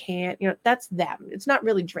 I just can't, that's them. It's not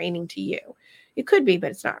really draining to you. It could be,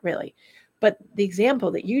 but it's not really. But the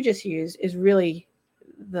example that you just used is really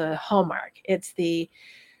the hallmark. It's the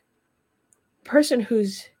person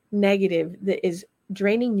who's negative that is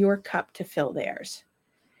draining your cup to fill theirs.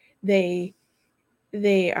 They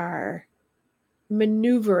are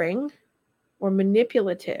maneuvering or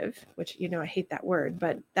manipulative, which, I hate that word,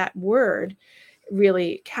 but that word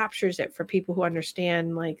really captures it for people who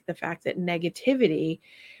understand like the fact that negativity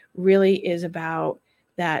really is about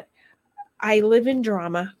that. I live in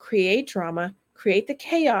drama, create the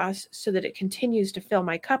chaos so that it continues to fill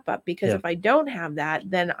my cup up, because if I don't have that,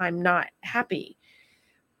 then I'm not happy.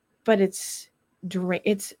 But that's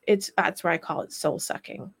where I call it soul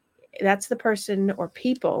sucking. That's the person or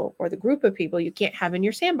people or the group of people you can't have in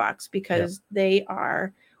your sandbox, because they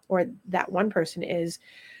are, or that one person is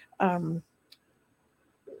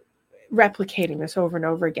replicating this over and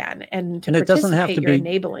over again. And it doesn't have to be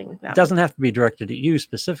enabling them. It doesn't have to be directed at you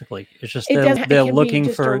specifically. It's just they're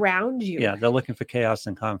looking for around you. Yeah, they're looking for chaos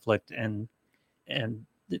and conflict, and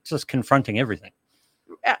it's just confronting everything.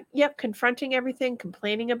 Confronting everything,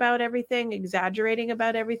 complaining about everything, exaggerating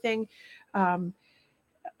about everything,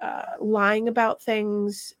 lying about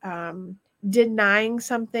things, denying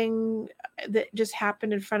something that just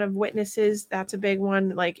happened in front of witnesses. That's a big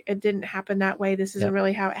one. Like, it didn't happen that way. This isn't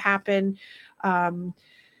really how it happened. There's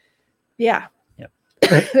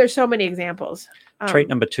so many examples. Trait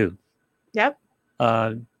number 2. Yep.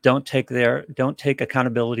 Don't take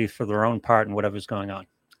accountability for their own part in whatever's going on.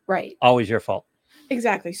 Right. Always your fault.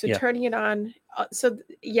 Exactly. So turning it on.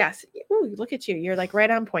 Yes. Ooh, look at you. You're like right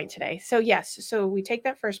on point today. So yes. So we take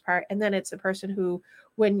that first part, and then it's a person who,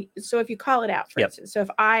 if you call it out, for instance, so if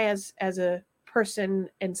I, as a person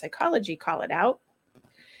in psychology, call it out,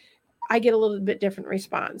 I get a little bit different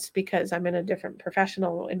response because I'm in a different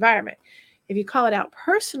professional environment. If you call it out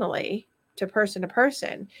personally to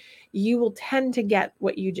person, you will tend to get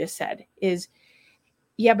what you just said is,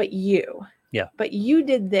 but you. Yeah. But you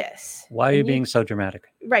did this. Why are you being so dramatic?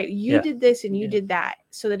 Right. You did this and you did that,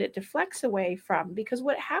 so that it deflects away from, because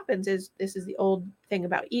what happens is, this is the old thing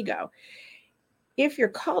about ego. If you're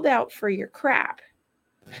called out for your crap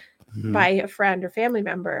by a friend or family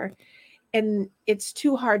member, and it's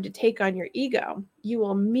too hard to take on your ego, you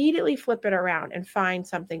will immediately flip it around and find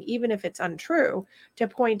something, even if it's untrue, to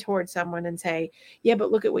point towards someone and say, yeah,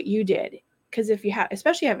 but look at what you did. Because if you have,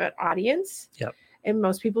 especially have an audience, yep. and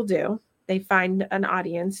most people do, they find an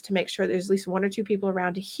audience to make sure there's at least one or two people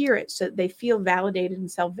around to hear it, so that they feel validated and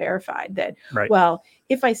self-verified that, right. well,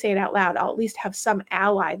 if I say it out loud, I'll at least have some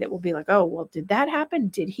ally that will be like, oh, well, did that happen?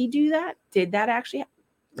 Did he do that? Did that actually happen?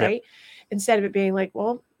 Right? Yep. Instead of it being like,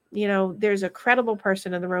 well, you know, there's a credible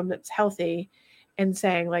person in the room that's healthy and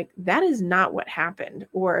saying like, that is not what happened,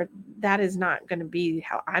 or that is not going to be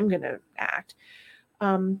how I'm going to act.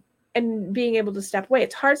 And being able to step away.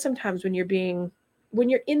 It's hard sometimes when you're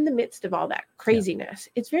in the midst of all that craziness.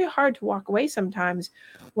 Yeah. It's very hard to walk away sometimes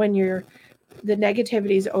when the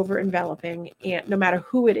negativity is over enveloping, and no matter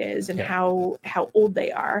who it is and how old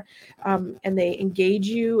they are, and they engage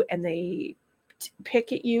you and they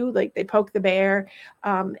pick at you, like they poke the bear,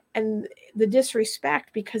 and the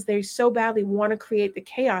disrespect, because they so badly want to create the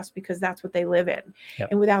chaos because that's what they live in.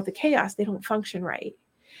 Yep. And without the chaos, they don't function right.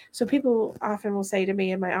 So people often will say to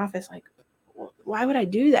me in my office, like, well, why would I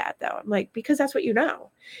do that though? I'm like, because that's what you know.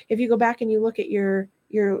 If you go back and you look at your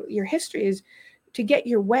histories, to get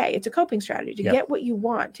your way, it's a coping strategy to get what you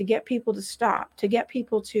want, to get people to stop, to get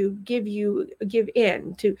people to give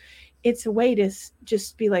in, it's a way to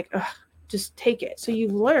just be like, ugh, just take it. So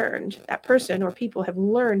you've learned, that person or people have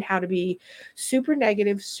learned how to be super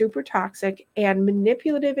negative, super toxic, and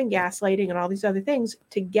manipulative and gaslighting and all these other things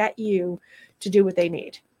to get you to do what they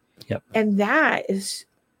need. Yep. And that is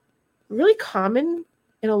really common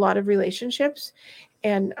in a lot of relationships.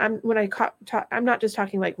 And I'm not just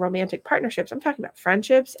talking like romantic partnerships. I'm talking about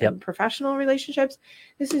friendships and professional relationships.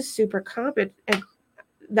 This is super common. And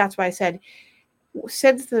that's why I said,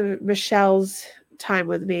 since Michelle's time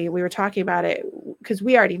with me, we were talking about it because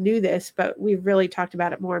we already knew this, but we've really talked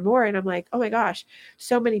about it more and more. And I'm like, oh my gosh,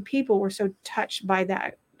 so many people were so touched by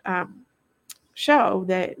that show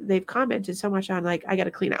that they've commented so much on, like, I got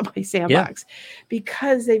to clean out my sandbox,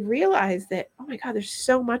 because they realize that, oh my God, there's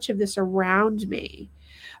so much of this around me.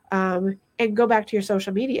 And go back to your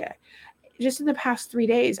social media. Just in the past 3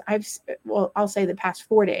 days, I'll say the past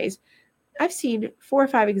 4 days, I've seen 4 or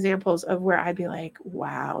 5 examples of where I'd be like,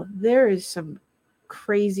 wow, there is some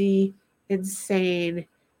crazy, insane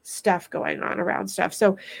stuff going on around stuff.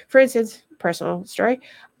 So for instance, personal story,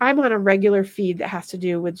 I'm on a regular feed that has to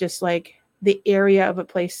do with just like the area of a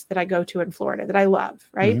place that I go to in Florida that I love,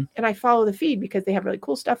 right? Mm-hmm. And I follow the feed because they have really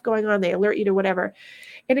cool stuff going on. They alert you to whatever.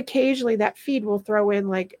 And occasionally that feed will throw in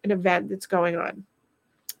like an event that's going on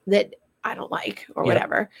that I don't like or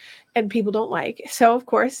whatever, and people don't like. So of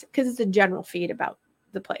course, because it's a general feed about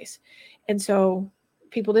the place. And so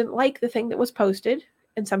people didn't like the thing that was posted,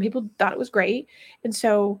 and some people thought it was great. And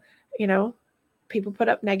so, you know, people put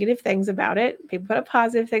up negative things about it. People put up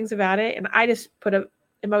positive things about it. And I just put an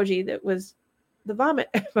emoji that was the vomit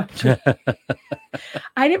emoji.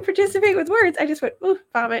 I didn't participate with words. I just went, ooh,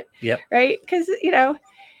 vomit. Yep. Right. Because, you know,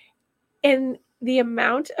 and the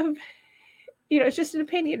amount of, you know, it's just an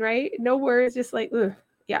opinion, right? No words, just like, ugh,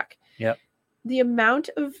 yuck. Yep. The amount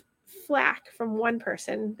of flack from one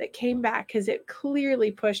person that came back because it clearly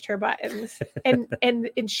pushed her buttons, and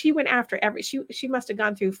she went after she must have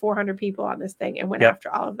gone through 400 people on this thing and went after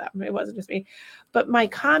all of them. It wasn't just me. But my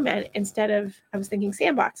comment, instead of, I was thinking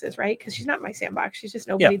sandboxes, right? Because she's not my sandbox. She's just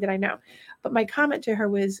nobody that I know. But my comment to her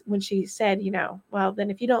was when she said, you know, well, then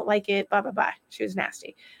if you don't like it, blah, blah, blah. She was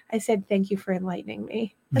nasty. I said, thank you for enlightening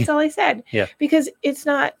me. That's all I said. Yeah. Because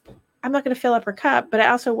I'm not going to fill up her cup, but I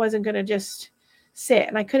also wasn't going to just sit.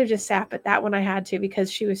 And I could have just sat, but that one I had to,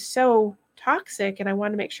 because she was so toxic, and I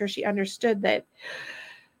wanted to make sure she understood that.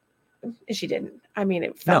 And she didn't. I mean,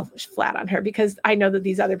 it fell flat on her, because I know that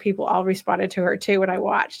these other people all responded to her too when I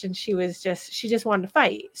watched, and she just wanted to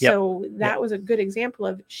fight. Yep. So that was a good example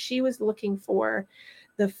of, she was looking for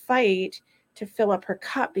the fight to fill up her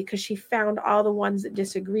cup, because she found all the ones that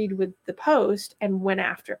disagreed with the post and went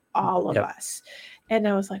after all of us. And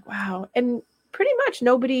I was like, wow. And pretty much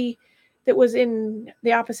nobody that was in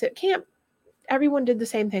the opposite camp, everyone did the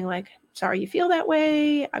same thing. Like, sorry you feel that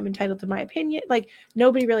way. I'm entitled to my opinion. Like,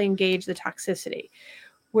 nobody really engaged the toxicity.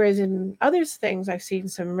 Whereas in other things, I've seen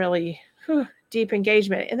some really deep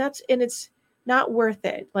engagement, and it's not worth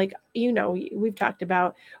it. Like, you know, we've talked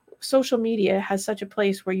about social media has such a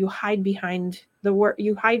place where you hide behind the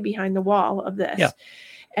wall of this. Yeah.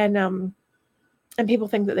 And people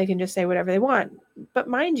think that they can just say whatever they want. But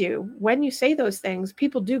mind you, when you say those things,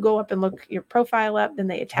 people do go up and look your profile up, then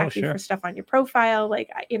they attack you for stuff on your profile.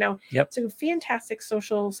 Like, you know, It's a fantastic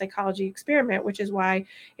social psychology experiment, which is why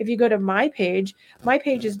if you go to my page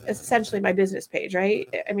is essentially my business page, right?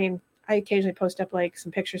 I mean, I occasionally post up like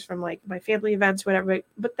some pictures from like my family events, whatever,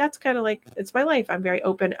 but that's kind of like, it's my life. I'm very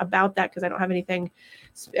open about that because I don't have anything,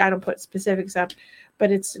 I don't put specifics up,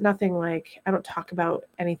 but it's nothing like, I don't talk about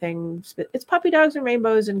anything. It's puppy dogs and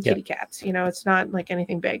rainbows and kitty cats, you know, it's not like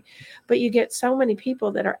anything big, but you get so many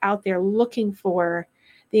people that are out there looking for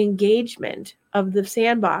the engagement of the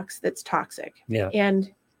sandbox that's toxic. Yeah.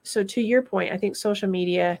 And so to your point, I think social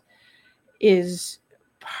media is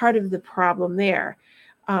part of the problem there.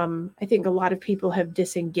 I think a lot of people have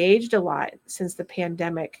disengaged a lot since the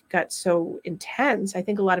pandemic got so intense. I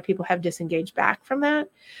think a lot of people have disengaged back from that.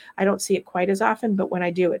 I don't see it quite as often, but when I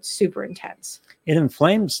do, it's super intense. It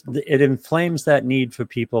inflames that need for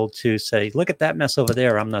people to say, look at that mess over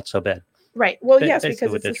there. I'm not so bad. Right. Well, yes,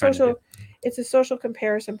 because it's a social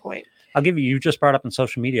comparison point. I'll give you just brought up on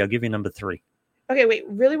social media. I'll give you number 3. Okay, wait,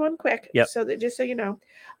 really one quick. Yep. So that just so you know,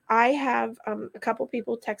 I have a couple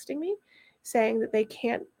people texting me saying that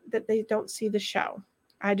they don't see the show.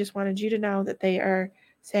 I just wanted you to know that they are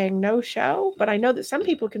saying no show, but I know that some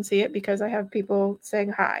people can see it because I have people saying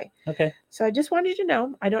hi. Okay. So I just wanted you to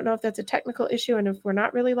know. I don't know if that's a technical issue and if we're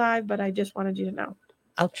not really live, but I just wanted you to know.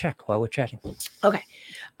 I'll check while we're chatting. Okay.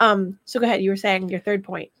 So go ahead. You were saying your third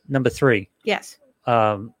point. Number 3. Yes.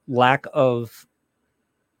 Lack of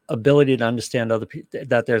ability to understand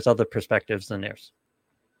that there's other perspectives than theirs.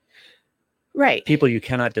 Right. People you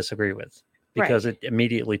cannot disagree with because it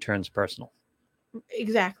immediately turns personal.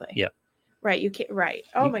 Exactly. Yeah. Right. You can't. Right.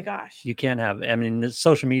 Oh my gosh. You can't have. I mean,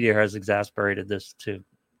 social media has exacerbated this to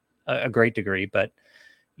a great degree, but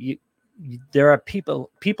there are people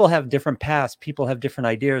have different paths. People have different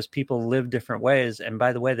ideas. People live different ways. And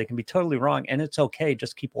by the way, they can be totally wrong, and it's okay.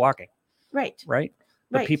 Just keep walking. Right. Right.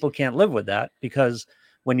 But people can't live with that because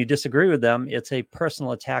when you disagree with them, it's a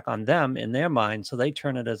personal attack on them in their mind. So they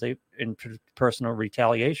turn it as personal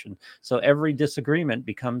retaliation. So every disagreement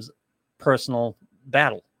becomes personal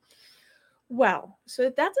battle. Well,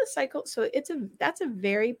 so that's a cycle. So that's a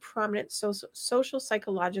very prominent social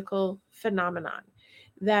psychological phenomenon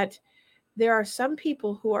that there are some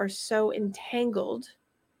people who are so entangled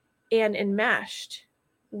and enmeshed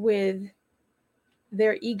with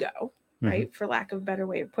their ego, right? For lack of a better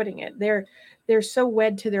way of putting it. They're so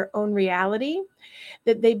wed to their own reality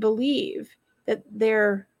that they believe that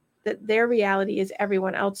their reality is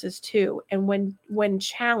everyone else's too. And when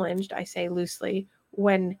challenged, I say loosely,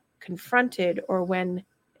 when confronted or when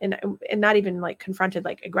and not even like confronted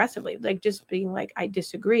like aggressively, like just being like, I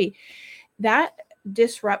disagree, that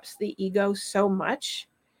disrupts the ego so much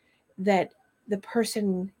that the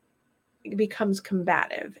person becomes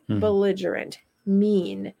combative, belligerent,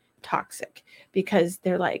 mean, toxic, because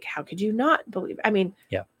they're like, how could you not believe? I mean,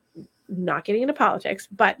 not getting into politics,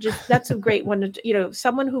 but just that's a great one to,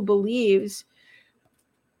 someone who believes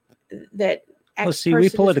that we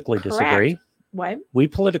politically disagree. What? We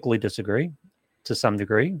politically disagree to some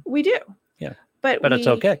degree. We do. Yeah. But it's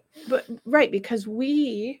okay. But right, because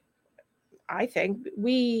I think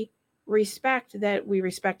we respect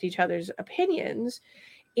each other's opinions.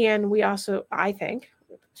 And we also, I think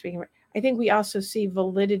we also see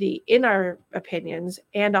validity in our opinions.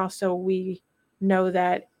 And also we know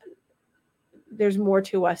that there's more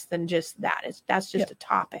to us than just that. That's just a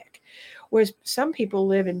topic. Whereas some people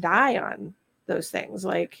live and die on those things.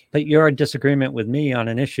 But your disagreement with me on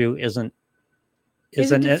an issue isn't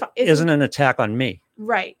an attack on me.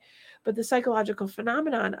 Right. But the psychological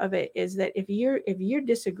phenomenon of it is that if you're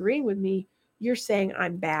disagreeing with me, you're saying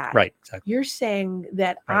I'm bad. Right. Exactly. You're saying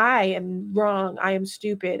that I am wrong. I am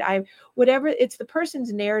stupid. Whatever. It's the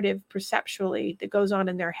person's narrative perceptually that goes on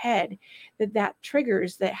in their head that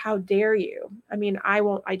triggers that. How dare you? I mean, I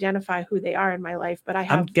won't identify who they are in my life, but I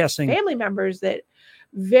have family members that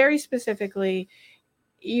very specifically,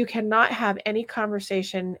 you cannot have any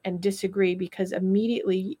conversation and disagree because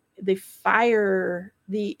immediately the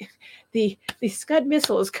Scud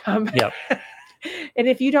missiles come. Yep. And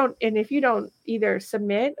if you don't either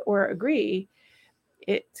submit or agree,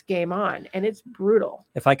 it's game on, and it's brutal.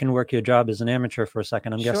 If I can work your job as an amateur for a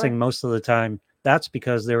second, I'm guessing most of the time that's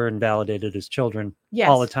because they were invalidated as children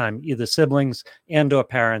all the time, either siblings and or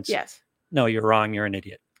parents. Yes. No, you're wrong. You're an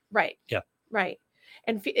idiot. Right. Yeah. Right.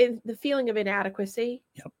 And the feeling of inadequacy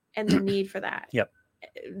and the need for that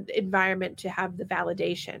environment to have the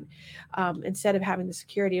validation, instead of having the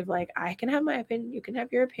security of like, I can have my opinion, you can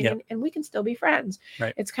have your opinion, and we can still be friends.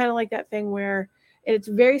 Right. It's kind of like that thing where it's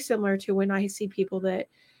very similar to when I see people that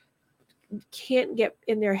can't get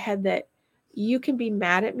in their head that you can be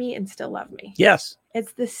mad at me and still love me. Yes.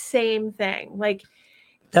 It's the same thing. Like,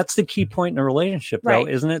 that's the key point in a relationship, though,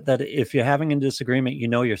 isn't it? That if you're having a disagreement,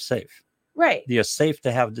 you're safe. Right. You're safe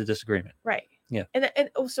to have the disagreement. Right. Yeah. And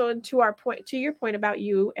also, and to your point about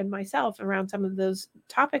you and myself around some of those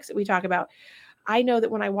topics that we talk about, I know that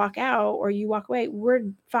when I walk out or you walk away, we're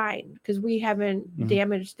fine because we haven't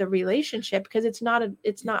damaged the relationship, because it's not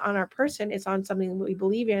on our person. It's on something that we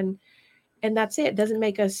believe in. And that's it. It doesn't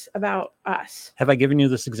make us about us. Have I given you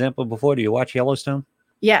this example before? Do you watch Yellowstone?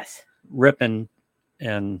 Yes. Rip and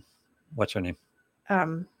what's her name?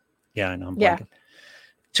 Yeah, I know. I'm blanking. Yeah.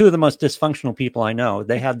 Two of the most dysfunctional people I know.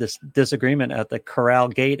 They had this disagreement at the corral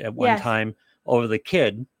gate at one time over the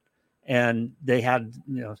kid. And they had,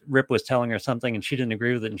 Rip was telling her something and she didn't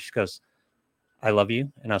agree with it. And she goes, "I love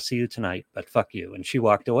you and I'll see you tonight, but fuck you." And she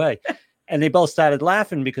walked away. And they both started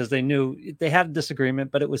laughing because they knew they had a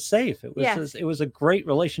disagreement, but it was safe. It was it was a great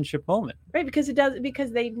relationship moment. Right, because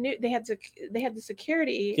they knew they had the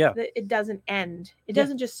security that it doesn't end. It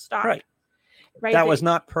doesn't just stop. Right. That was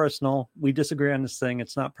not personal. We disagree on this thing.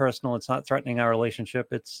 It's not personal. It's not threatening our relationship.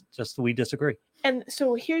 It's just we disagree. And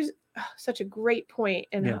so here's such a great point.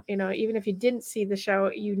 And even if you didn't see the show,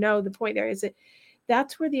 the point there is that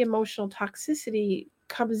that's where the emotional toxicity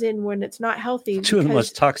comes in when it's not healthy. Two of the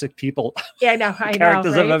most toxic people. Yeah, I know.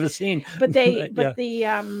 Characters I've ever seen. But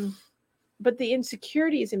the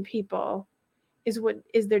insecurities in people is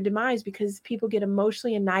their demise, because people get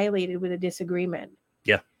emotionally annihilated with a disagreement.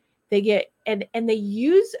 Yeah. They get and they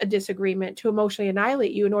use a disagreement to emotionally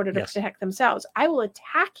annihilate you in order to protect themselves. I will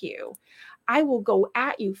attack you. I will go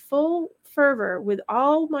at you full fervor with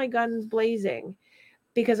all my guns blazing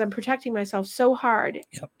because I'm protecting myself so hard,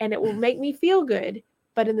 and it will make me feel good.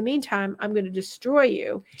 But in the meantime, I'm going to destroy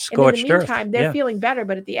you. Scorched and in the meantime, they're feeling better,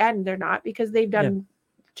 but at the end, they're not, because they've done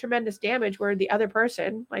tremendous damage where the other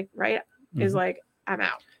person, is like, "I'm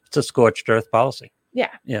out." It's a scorched earth policy.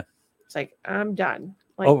 Yeah. Yeah. It's like, I'm done.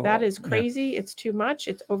 That is crazy. Yeah. It's too much.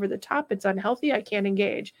 It's over the top. It's unhealthy. I can't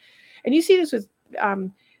engage. And you see this with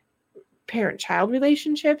parent-child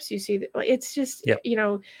relationships. You see that it's just,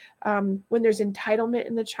 when there's entitlement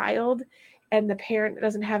in the child and the parent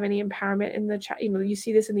doesn't have any empowerment in the child, you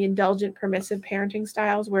see this in the indulgent, permissive parenting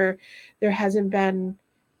styles where there hasn't been,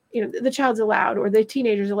 the child's allowed, or the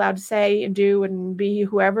teenager's allowed to say and do and be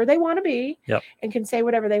whoever they want to be, and can say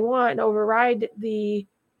whatever they want and override the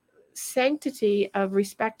sanctity of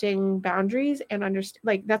respecting boundaries and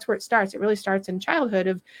understand. That's where it starts. It really starts in childhood,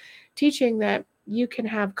 of teaching that you can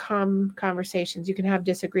have calm conversations, you can have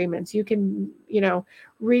disagreements, you can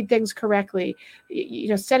read things correctly,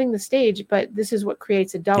 setting the stage. But this is what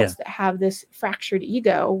creates adults that have this fractured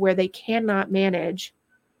ego where they cannot manage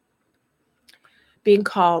being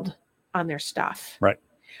called on their stuff, right?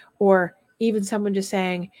 Or even someone just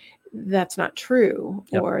saying that's not true,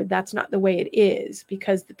 or that's not the way it is,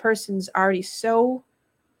 because the person's already so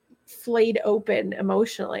flayed open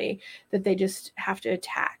emotionally that they just have to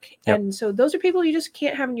attack. And so those are people you just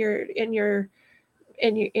can't have in your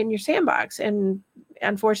sandbox. And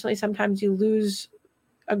unfortunately, sometimes you lose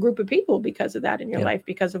a group of people because of that in your life,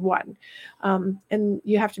 because of one. And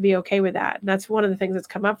you have to be okay with that. And that's one of the things that's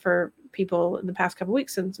come up for people in the past couple of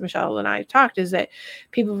weeks since Michelle and I talked, is that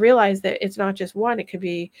people realize that it's not just one. It could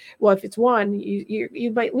be, well, if it's one,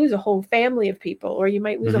 you might lose a whole family of people, or you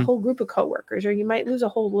might lose a whole group of coworkers, or you might lose a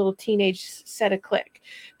whole little teenage set of clique,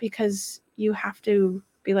 because you have to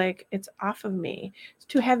be like, it's off of me. It's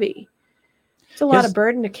too heavy. It's a lot of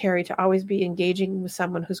burden to carry to always be engaging with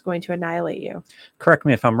someone who's going to annihilate you. Correct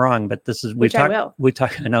me if I'm wrong, but this is we talked about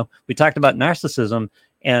narcissism,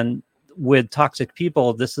 and with toxic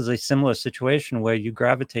people, this is a similar situation where you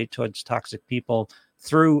gravitate towards toxic people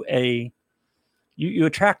through you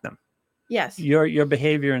attract them. Yes. Your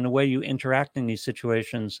behavior and the way you interact in these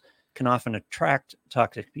situations can often attract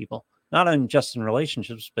toxic people, not just in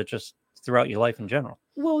relationships, but just throughout your life in general.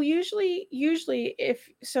 Well, usually if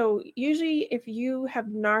you have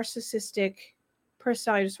narcissistic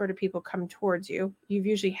personality disorder people come towards you, you've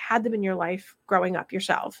usually had them in your life growing up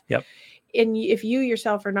yourself. Yep. And if you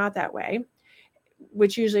yourself are not that way,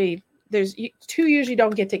 which usually two usually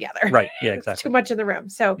don't get together. Right. Yeah, exactly. It's too much in the room.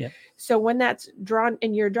 So when that's drawn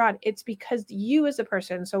and you're drawn, it's because you as a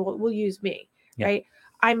person, so we'll use me, right?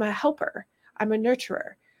 I'm a helper. I'm a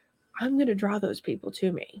nurturer. I'm going to draw those people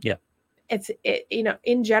to me. Yeah.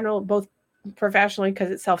 In general, both professionally, because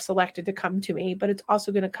it's self-selected to come to me, but it's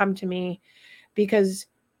also going to come to me because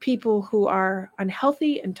people who are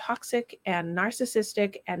unhealthy and toxic and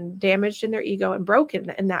narcissistic and damaged in their ego and broken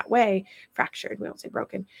in that way, fractured, we don't say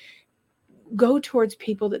broken, go towards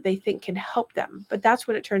people that they think can help them. But that's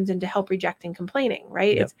when it turns into help rejecting, complaining,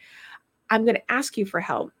 right? Yep. It's, I'm going to ask you for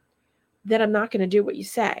help. Then I'm not going to do what you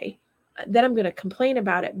say. Then I'm going to complain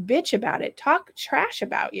about it, bitch about it, talk trash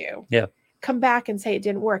about you. Yeah. come back and say it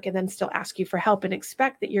didn't work and then still ask you for help and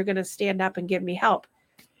expect that you're going to stand up and give me help.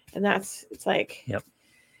 And it's like, yep.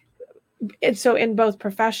 And so in both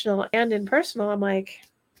professional and in personal, I'm like,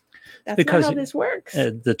 that's because not how this works.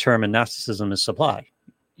 The term in narcissism is supply.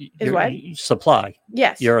 Is what? Supply.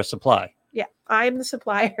 Yes. You're a supply. Yeah. I'm the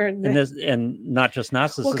supplier. And not just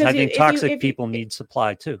narcissists. I think toxic people need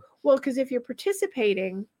supply too. Well, because if you're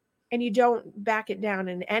participating and you don't back it down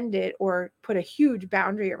and end it or put a huge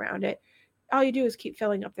boundary around it, all you do is keep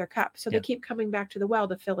filling up their cup. So they keep coming back to the well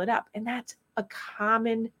to fill it up. And that's a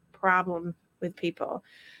common problem with people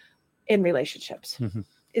in relationships,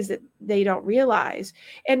 is that they don't realize.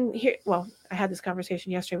 And here, well, I had this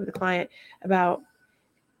conversation yesterday with a client about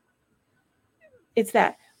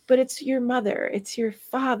but it's your mother, it's your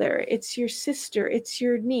father, it's your sister, it's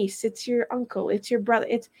your niece, it's your uncle, it's your brother.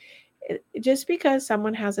 Just because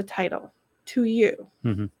someone has a title to you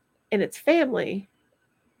and it's family,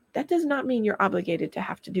 that does not mean you're obligated to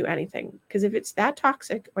have to do anything. Because if it's that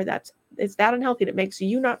toxic or it's that unhealthy that makes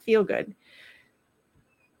you not feel good,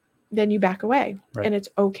 then you back away. Right. And it's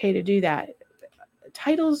okay to do that.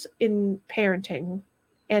 Titles in parenting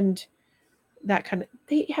and that kind of,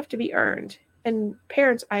 they have to be earned. And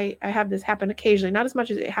parents, I have this happen occasionally, not as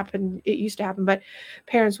much as it used to happen, but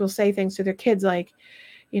parents will say things to their kids like,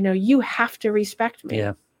 you have to respect me.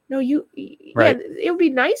 Yeah. No, right. Yeah, it would be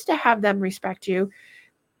nice to have them respect you,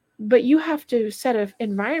 but you have to set an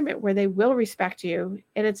environment where they will respect you.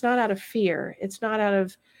 And it's not out of fear. It's not out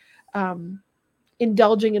of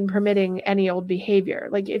indulging and permitting any old behavior.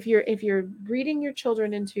 Like if you're breeding your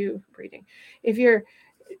children into breeding, if you're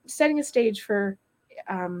setting a stage for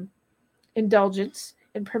indulgence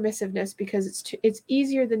and permissiveness because it's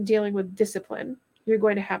easier than dealing with discipline, you're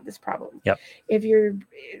going to have this problem. Yep. If you're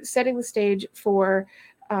setting the stage for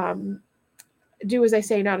do as I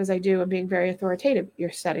say, not as I do, and being very authoritative,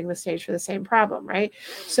 you're setting the stage for the same problem, right?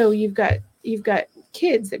 So you've got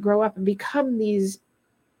kids that grow up and become these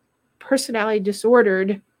personality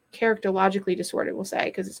disordered, characterologically disordered, we'll say,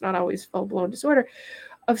 because it's not always full-blown disorder,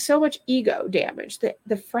 of so much ego damage,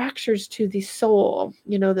 the fractures to the soul,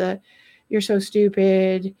 you're so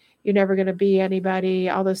stupid, you're never going to be anybody,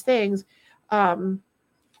 all those things.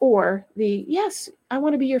 Or yes, I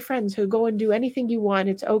want to be your friend, so go and do anything you want.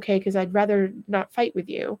 It's okay because I'd rather not fight with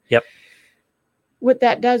you. Yep. What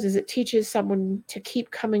that does is it teaches someone to keep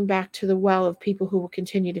coming back to the well of people who will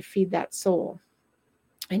continue to feed that soul.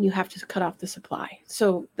 And you have to cut off the supply.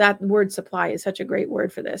 So that word supply is such a great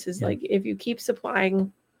word for this. Is like, if you keep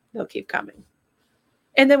supplying, they'll keep coming.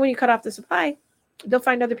 And then when you cut off the supply, they'll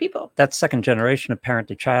find other people. That second generation of parent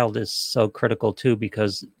to child is so critical too,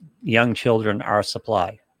 because young children are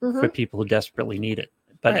supply for people who desperately need it.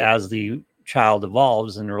 But as the child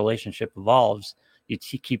evolves and the relationship evolves, you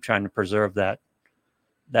keep trying to preserve that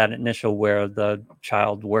initial where the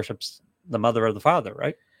child worships the mother or the father,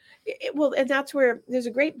 right? Well, and that's where there's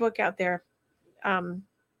a great book out there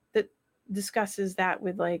that discusses that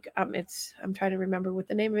with like, I'm trying to remember what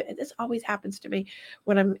the name of it. This always happens to me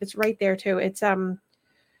when it's right there too. It's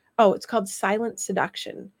it's called Silent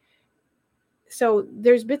Seduction. So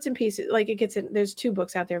there's bits and pieces, like there's two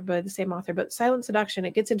books out there by the same author, but Silent Seduction,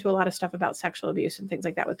 it gets into a lot of stuff about sexual abuse and things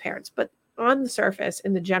like that with parents. But on the surface,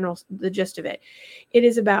 in the gist of it, it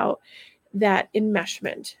is about that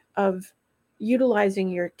enmeshment of utilizing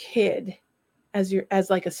your kid as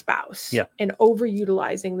like a spouse, and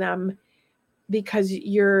overutilizing them because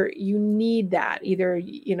you need that. Either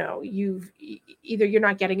you're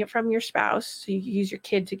not getting it from your spouse, so you use your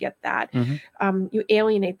kid to get that. You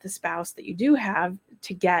alienate the spouse that you do have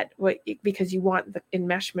to get because you want the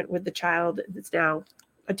enmeshment with the child that's now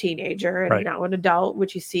a teenager and now an adult,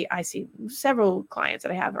 which I see several clients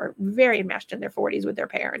that I have are very enmeshed in their 40s with their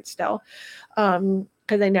parents still,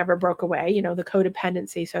 because they never broke away, the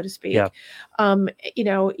codependency, so to speak.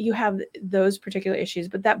 You have those particular issues,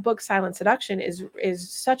 but that book, Silent Seduction, is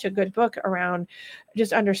such a good book around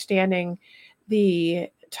just understanding the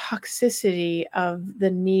toxicity of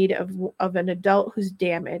the need of an adult who's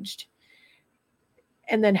damaged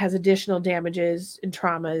and then has additional damages and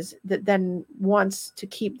traumas that then wants to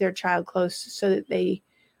keep their child close so that they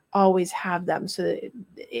always have them, so that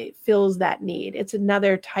it fills that need. It's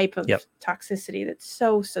another type of toxicity that's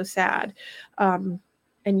so sad,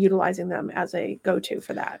 and utilizing them as a go-to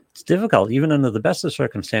for that. It's difficult, even under the best of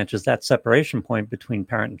circumstances, that separation point between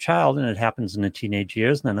parent and child, and it happens in the teenage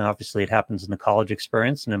years, and then obviously it happens in the college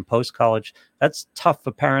experience and in post-college. That's tough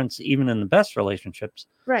for parents, even in the best relationships.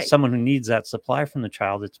 Right. Someone who needs that supply from the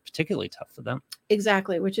child, it's particularly tough for them.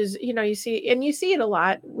 Exactly, which is, you see it a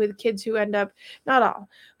lot with kids who end up, not all,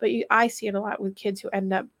 but I see it a lot with kids who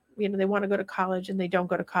end up, they want to go to college and they don't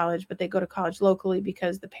go to college, but they go to college locally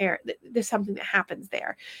because there's something that happens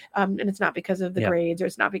there. And it's not because of the grades, or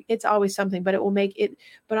it's always something, but it will make it,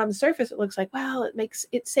 but on the surface, it looks like, well,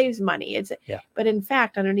 it saves money. But in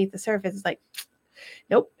fact, underneath the surface, it's like,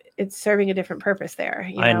 nope, it's serving a different purpose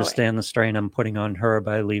there. I understand the strain I'm putting on her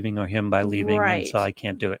by leaving, or him by leaving. Right. And so I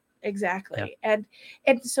can't do it. Exactly. Yeah.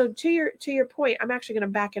 And so to your point, I'm actually going to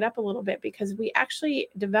back it up a little bit, because we actually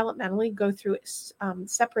developmentally go through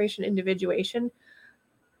separation individuation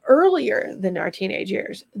earlier than our teenage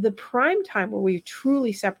years. The prime time where we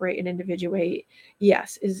truly separate and individuate,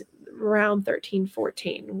 yes, is around 13,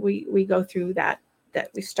 14. We go through that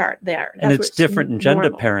we start there. And it's different in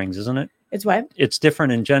gender pairings, isn't it? It's what? It's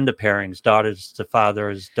different in gender pairings, daughters to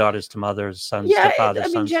fathers, daughters to mothers, sons to fathers. I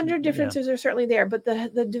mean, gender differences are certainly there, but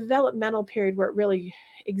the developmental period where it really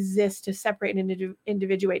exists to separate and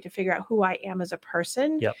individuate, to figure out who I am as a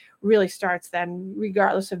person, really starts then,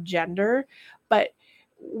 regardless of gender. But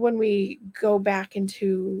when we go back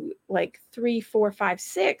into like 3, 4, 5,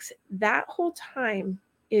 6, that whole time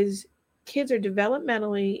is kids are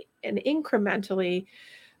developmentally and incrementally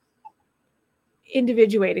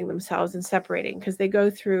individuating themselves and separating, because they go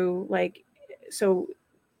through so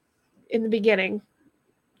in the beginning,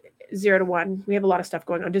 0 to 1, we have a lot of stuff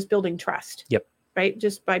going on, just building trust. Right,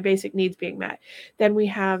 just by basic needs being met. Then we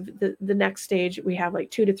have the next stage, we have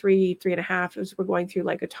 2 to 3, 3.5, as we're going through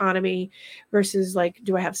autonomy versus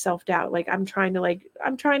do I have self-doubt?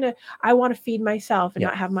 I want to feed myself and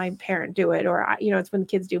not have my parent do it, or it's when the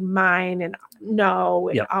kids do mine and no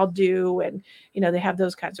and I'll do, and they have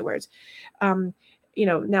those kinds of words.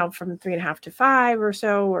 Now from 3.5 to 5 or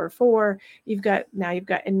so, or 4, you've got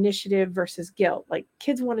initiative versus guilt.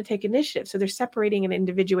 Kids want to take initiative, so they're separating and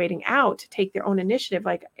individuating out to take their own initiative.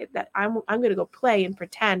 That I'm going to go play and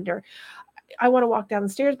pretend, or I want to walk down the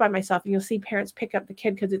stairs by myself. And you'll see parents pick up the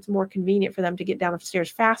kid because it's more convenient for them to get down the stairs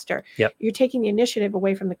faster. You're taking the initiative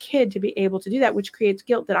away from the kid to be able to do that, which creates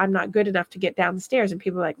guilt that I'm not good enough to get down the stairs. And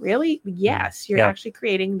people are like, really? Yes, you're actually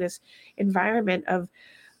creating this environment of,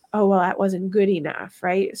 oh, well, that wasn't good enough,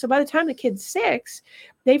 right? So by the time the kid's 6,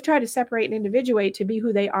 they've tried to separate and individuate to be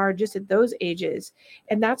who they are just at those ages.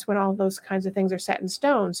 And that's when all those kinds of things are set in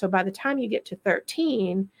stone. So by the time you get to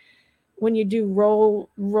 13, when you do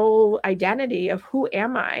role identity of who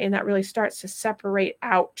am I, and that really starts to separate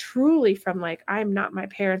out truly from I'm not my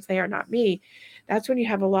parents, they are not me. That's when you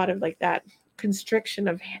have a lot of that constriction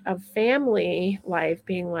of family life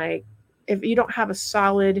being if you don't have a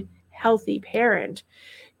solid, healthy parent,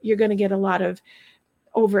 you're going to get a lot of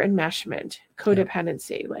over enmeshment,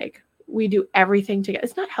 codependency. We do everything together.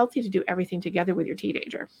 It's not healthy to do everything together with your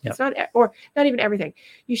teenager. It's not, or not even everything.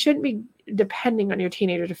 You shouldn't be depending on your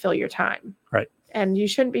teenager to fill your time. Right. And you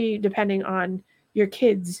shouldn't be depending on your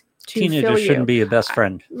kids to teenager fill you. Shouldn't be a best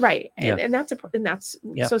friend. Right. And that's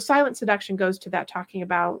so silent seduction goes to that, talking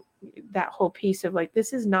about that whole piece of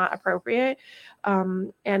this is not appropriate.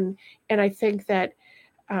 And I think that,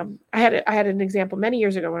 I had an example many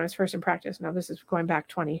years ago when I was first in practice. Now this is going back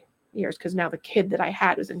 20 years, because now the kid that I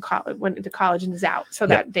had was in college, went into college and is out. So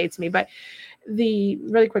that dates me. But the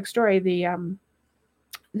really quick story,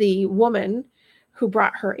 the woman who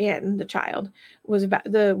brought her in, the child,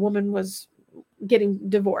 the woman was getting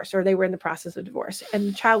divorced, or they were in the process of divorce. And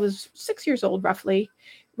the child was 6 years old, roughly,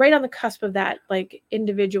 right on the cusp of that,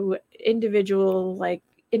 individual,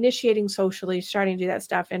 initiating socially, starting to do that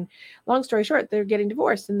stuff. And long story short, they're getting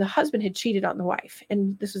divorced, and the husband had cheated on the wife,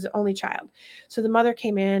 and this was the only child. So the mother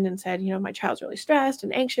came in and said, my child's really stressed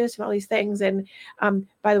and anxious and all these things. And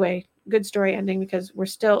by the way, good story ending, because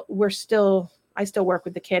I still work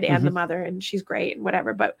with the kid and the mother, and she's great and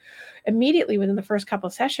whatever. But immediately within the first couple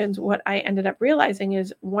of sessions, what I ended up realizing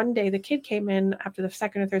is one day the kid came in after the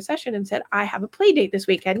second or third session and said, I have a play date this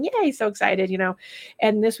weekend. Yay, so excited,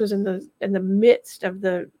 and this was in the midst of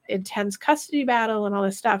the intense custody battle and all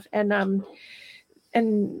this stuff. And then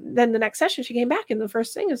the next session she came back, and the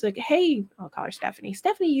first thing is hey, I'll call her Stephanie,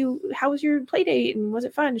 how was your play date? And was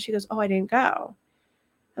it fun? And she goes, oh, I didn't go.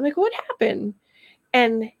 I'm like, what happened?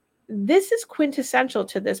 And this is quintessential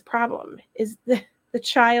to this problem, is the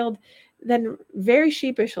child then very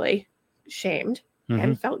sheepishly shamed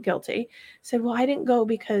and felt guilty, said, well, I didn't go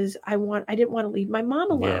because I didn't want to leave my mom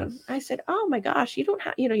alone. I said, oh my gosh, you don't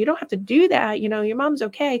have to do that. Your mom's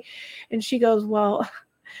okay. And she goes, well,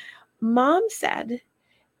 mom said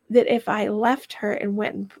that if I left her and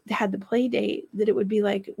went and had the play date, that it would be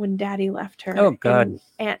like when daddy left her. Oh God.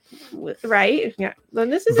 Right. Yeah. Then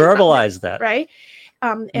this is verbalize that. Right.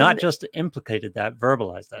 Not just implicated that,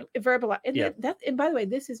 verbalized that. And and by the way,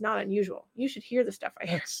 this is not unusual. You should hear the stuff I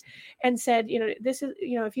hear. And said, this is,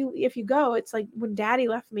 if you go, it's like when Daddy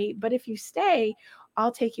left me, but if you stay,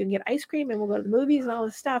 I'll take you and get ice cream and we'll go to the movies and all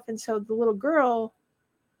this stuff. And so the little girl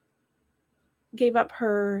gave up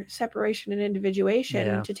her separation and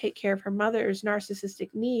individuation to take care of her mother's narcissistic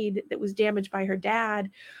need that was damaged by her dad.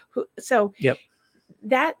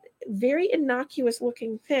 That very innocuous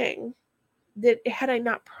looking thing that had I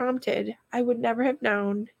not prompted, I would never have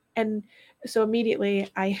known. And so immediately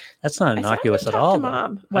that's not innocuous at all.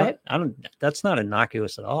 Mom. What? I don't, that's not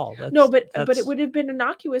innocuous at all. No, but it would have been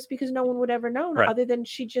innocuous because no one would ever know other than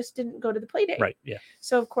she just didn't go to the play date. Right. Yeah.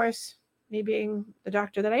 So of course, me being the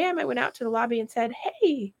doctor that I am, I went out to the lobby and said,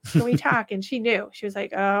 "Hey, can we talk?" And she knew. She was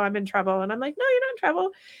like, "Oh, I'm in trouble." And I'm like, "No, you're not in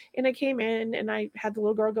trouble." And I came in and I had the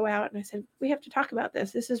little girl go out and I said, "We have to talk about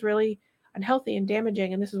this. This is really unhealthy and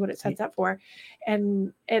damaging, and this is what it sets up for."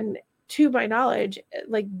 And to my knowledge,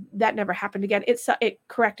 like that never happened again. It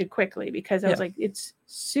corrected quickly because I was like, it's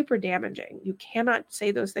super damaging. You cannot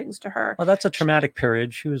say those things to her. Well, that's a traumatic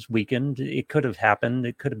period. She was weakened. It could have happened.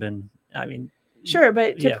 It could have been, I mean, sure,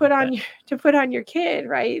 but to put on your kid,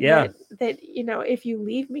 right? Yeah. That if you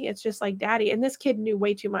leave me, it's just like Daddy. And this kid knew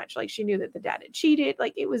way too much. Like she knew that the dad had cheated.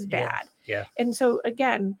 Like it was bad. Yeah. And so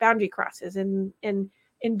again, boundary crosses and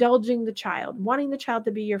indulging the child, wanting the child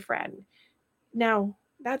to be your friend. Now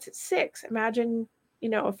that's at 6. Imagine,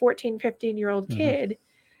 a 14, 15-year-old kid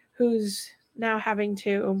who's now having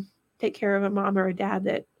to take care of a mom or a dad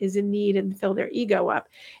that is in need and fill their ego up.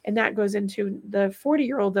 And that goes into the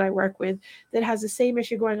 40-year-old that I work with that has the same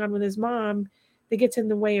issue going on with his mom that gets in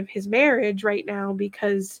the way of his marriage right now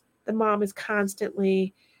because the mom is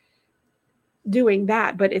constantly doing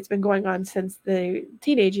that, but it's been going on since the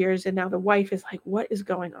teenage years. And now the wife is like, what is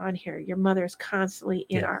going on here? Your mother is constantly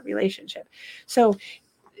in our relationship. So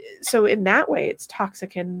in that way, it's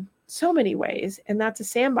toxic in so many ways. And that's a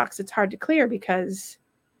sandbox that's hard to clear because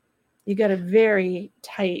you got a very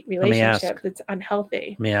tight relationship that's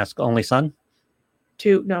unhealthy. Let me ask, only son?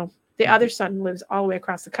 No. The other son lives all the way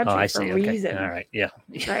across the country for a reason. All right. Yeah.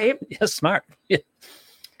 Right? Yeah, smart. Yeah.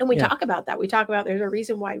 And we talk about that. We talk about there's a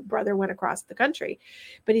reason why brother went across the country,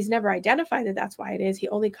 but he's never identified that that's why it is. He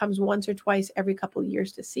only comes once or twice every couple of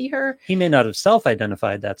years to see her. He may not have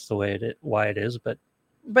self-identified that's the way why it is, but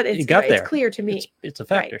it's clear to me. It's a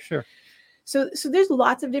factor, sure. So there's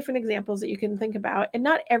lots of different examples that you can think about, and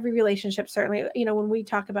not every relationship, certainly, when we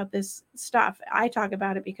talk about this stuff, I talk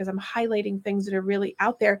about it because I'm highlighting things that are really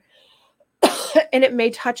out there and it may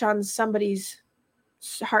touch on somebody's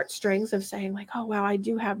heartstrings of saying like, oh, wow, I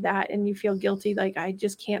do have that. And you feel guilty. Like, I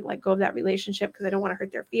just can't let go of that relationship because I don't want to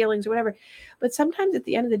hurt their feelings or whatever. But sometimes at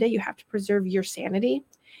the end of the day, you have to preserve your sanity.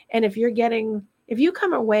 And if you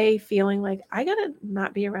come away feeling like I got to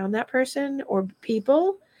not be around that person or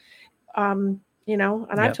people, and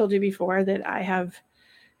I've told you before that I have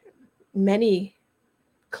many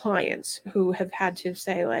clients who have had to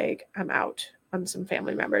say like, I'm out on some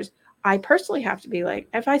family members. I personally have to be like,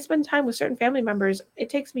 if I spend time with certain family members, it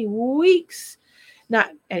takes me weeks. Not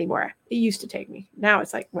anymore. It used to take me. Now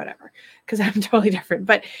it's like, whatever, because I'm totally different.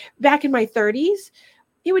 But back in my 30s,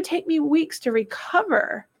 it would take me weeks to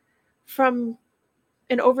recover from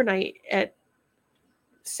an overnight at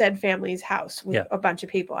said family's house with a bunch of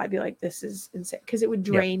people. I'd be like, this is insane, because it would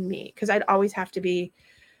drain me, because I'd always have to be,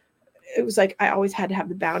 it was like I always had to have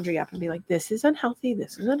the boundary up and be like, this is unhealthy,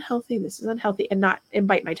 this is unhealthy, this is unhealthy, and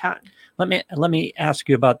bite my tongue. Let me ask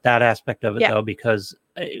you about that aspect of it though, because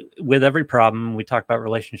with every problem, we talk about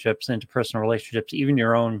relationships, interpersonal relationships, even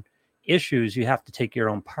your own issues, you have to take your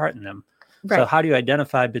own part in them. Right. So how do you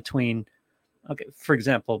identify between, for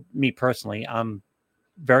example, me personally, I'm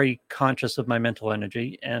very conscious of my mental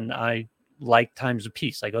energy and I like times of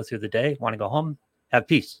peace. I go through the day, want to go home, have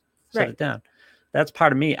peace, set it down. That's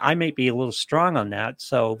part of me. I may be a little strong on that.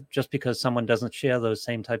 So just because someone doesn't share those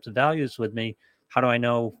same types of values with me, how do I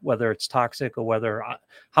know whether it's toxic or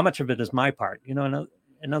how much of it is my part? In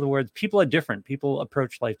other words, people are different. People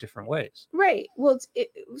approach life different ways. Right. Well,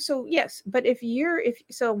 so yes, but if you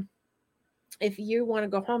want to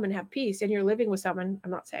go home and have peace and you're living with someone,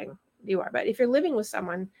 I'm not saying you are, but if you're living with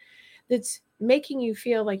someone that's making you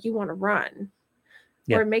feel like you want to run,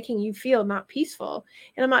 or making you feel not peaceful.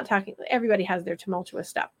 And I'm not talking, everybody has their tumultuous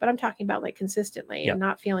stuff, but I'm talking about like consistently and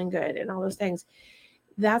not feeling good and all those things.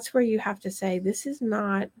 That's where you have to say, this is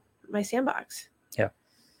not my sandbox. Yeah.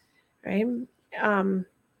 Right. And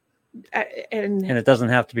it doesn't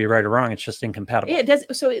have to be right or wrong. It's just incompatible. It does.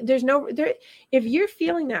 So if you're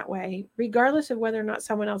feeling that way, regardless of whether or not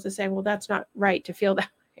someone else is saying, well, that's not right to feel that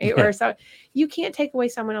right? Or so you can't take away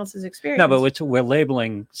someone else's experience. No, but we're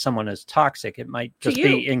labeling someone as toxic. It might just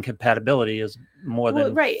be incompatibility is more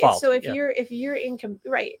than right. fault. So if you're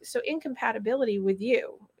right, so incompatibility with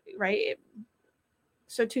you, right?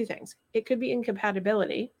 So two things. It could be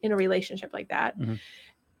incompatibility in a relationship like that. Mm-hmm.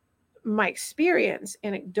 My experience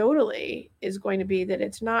anecdotally is going to be that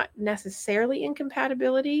it's not necessarily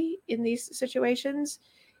incompatibility in these situations.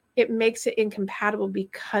 It makes it incompatible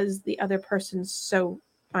because the other person's so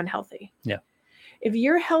unhealthy. Yeah. If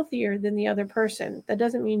you're healthier than the other person, that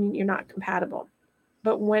doesn't mean you're not compatible.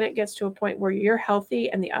 But when it gets to a point where you're healthy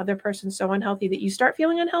and the other person's so unhealthy that you start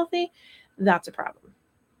feeling unhealthy, that's a problem.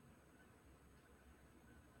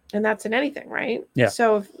 And that's in anything, right? Yeah.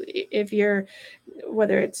 So if you're,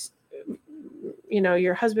 whether it's,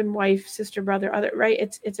 your husband, wife, sister, brother, other, right?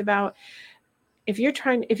 It's about, if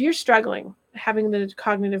you're struggling, having the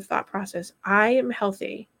cognitive thought process, I am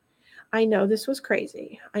healthy. I know this was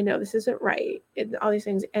crazy. I know this isn't right. All these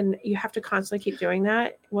things. And you have to constantly keep doing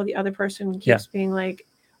that while the other person keeps being like,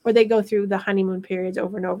 or they go through the honeymoon periods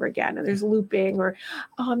over and over again. And there's looping or,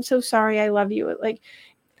 oh, I'm so sorry. I love you. But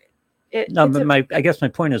I guess my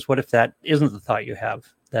point is, what if that isn't the thought you have,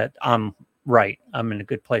 that I'm right, I'm in a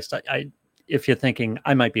good place? If you're thinking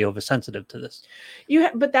I might be oversensitive to this,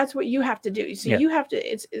 but that's what you have to do. So you have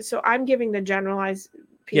to. So I'm giving the generalized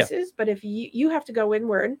pieces, but if you have to go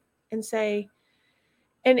inward and say,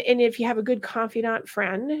 and if you have a good confidant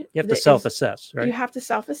friend, you have to self-assess, right? You have to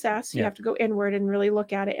self-assess. You have to go inward and really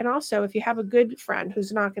look at it. And also, if you have a good friend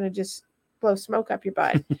who's not going to just blow smoke up your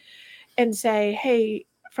butt and say, hey,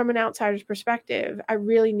 from an outsider's perspective, I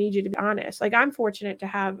really need you to be honest. Like, I'm fortunate to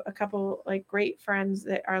have a couple like great friends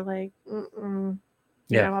that are like, you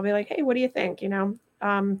know, I'll be like, hey, what do you think? They're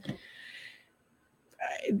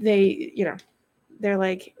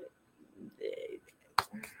like,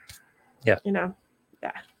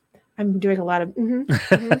 I'm doing a lot of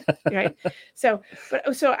right. So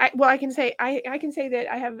I can say I can say that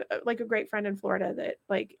I have like a great friend in Florida that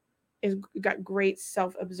like got great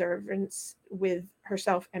self-observance with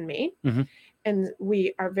herself and me. Mm-hmm. And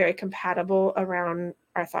we are very compatible around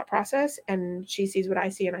our thought process, and she sees what I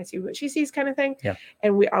see and I see what she sees, kind of thing. Yeah.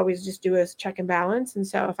 And we always just do a check and balance. And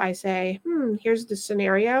so if I say, here's the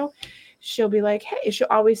scenario, she'll be like, hey, she'll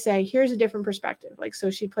always say, here's a different perspective. Like, so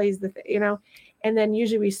she plays and then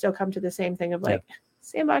usually we still come to the same thing of like,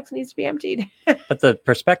 sandbox needs to be emptied. But the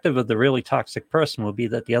perspective of the really toxic person will be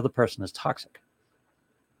that the other person is toxic.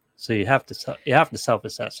 So you have to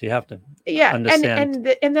self-assess. You have to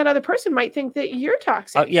understand. And that other person might think that you're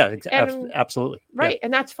toxic. Absolutely. Right.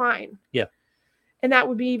 And that's fine. Yeah. And that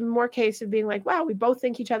would be even more case of being like, wow, we both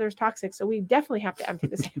think each other is toxic. So we definitely have to empty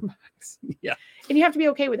the sandbox. Yeah. And you have to be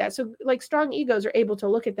okay with that. So like strong egos are able to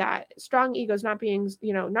look at that. Strong egos not being,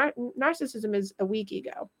 narcissism is a weak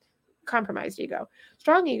ego, compromised ego.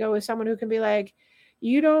 Strong ego is someone who can be like,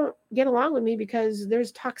 you don't get along with me because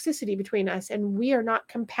there's toxicity between us and we are not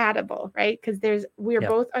compatible, right? Because we're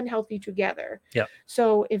both unhealthy together. Yeah.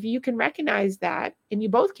 So if you can recognize that and you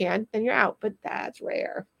both can, then you're out. But that's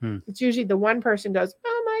rare. It's usually the one person goes,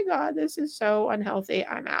 oh my God, this is so unhealthy,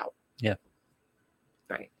 I'm out. Yeah.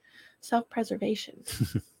 Right. Self-preservation,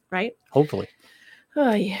 right? Hopefully.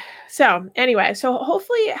 Oh yeah. So anyway,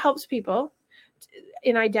 hopefully it helps people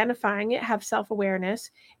in identifying it, have self-awareness,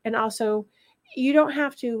 and also you don't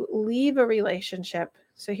have to leave a relationship.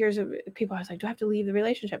 So people are like, do I have to leave the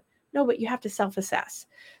relationship? No, but you have to self-assess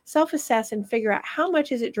and figure out how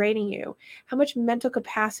much is it draining you? How much mental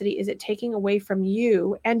capacity is it taking away from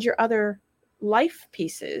you and your other life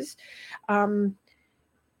pieces?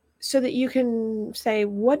 So that you can say,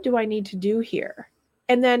 what do I need to do here?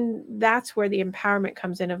 And then that's where the empowerment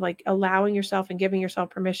comes in of like allowing yourself and giving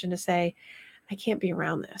yourself permission to say, I can't be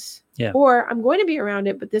around this. Yeah. Or I'm going to be around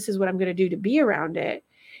it, but this is what I'm going to do to be around it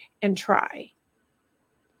and try.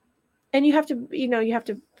 And you have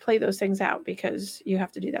to play those things out because you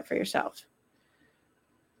have to do that for yourself.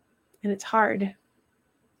 And it's hard.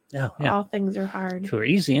 Yeah. All things are hard. Sure.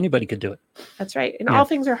 Easy. Anybody could do it. That's right. And all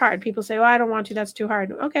things are hard. People say, well, I don't want to. That's too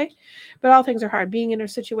hard. Okay. But all things are hard. Being in a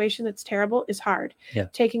situation that's terrible is hard. Yeah.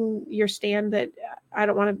 Taking your stand that I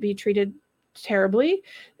don't want to be treated terribly.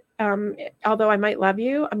 Although I might love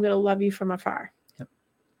you, I'm going to love you from afar. Yep.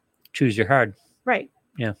 Choose your hard. Right.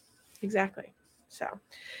 Yeah. Exactly. So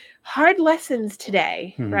hard lessons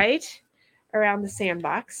today, right? Around the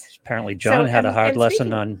sandbox. Apparently John had a hard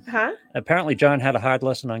lesson on. Huh? Apparently John had a hard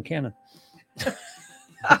lesson on Canon.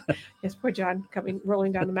 Yes, poor John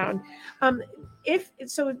rolling down the mountain.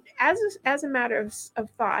 As a matter of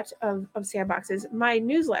thought of sandboxes, my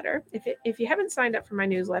newsletter, if you haven't signed up for my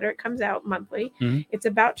newsletter, it comes out monthly. Mhm. It's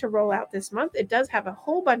about to roll out this month. It does have a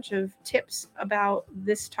whole bunch of tips about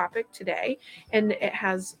this topic today, and it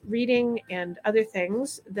has reading and other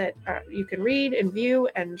things that you can read and view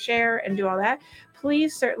and share and do all that.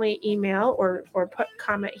 Please certainly email or put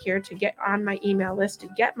comment here to get on my email list to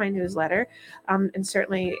get my newsletter. And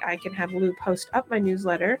certainly I can have Lou post up my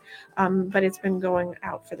newsletter. But it's been going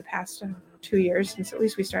out for the past 2 years since at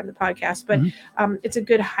least we started the podcast. But it's a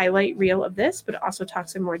good highlight reel of this, but it also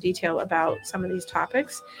talks in more detail about some of these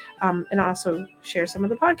topics, and also share some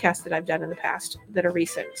of the podcasts that I've done in the past that are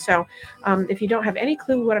recent. So if you don't have any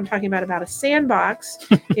clue what I'm talking about a sandbox,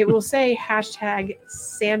 it will say hashtag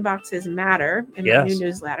sandboxes matter in my new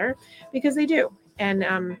newsletter, because they do.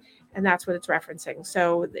 And that's what it's referencing.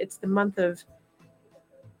 So it's the month of,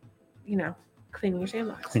 cleaning your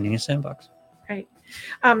sandbox. Cleaning your sandbox. Right.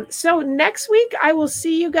 So next week I will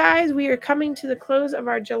see you guys. We are coming to the close of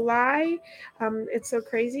our July. It's so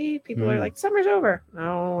crazy. People are like, summer's over.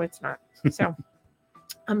 No, it's not. So,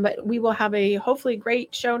 but we will have a hopefully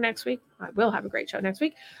great show next week. I will have a great show next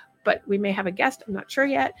week, but we may have a guest. I'm not sure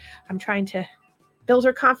yet. I'm trying to build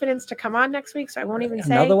her confidence to come on next week, so I won't even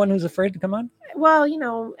say. Another one who's afraid to come on? Well,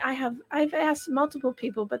 I've asked multiple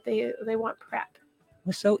people, but they want prep.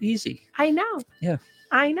 It's so easy. I know. Yeah.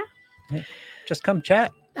 I know. Yeah. Just come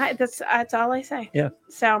chat. That's all I say. Yeah.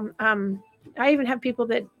 So I even have people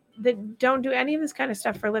that don't do any of this kind of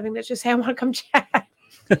stuff for a living that just say, I want to come chat.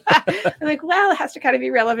 I'm like, well, it has to kind of be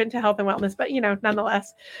relevant to health and wellness, but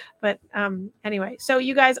nonetheless. But anyway, so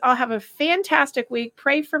you guys all have a fantastic week.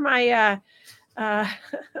 Pray for my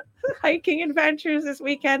hiking adventures this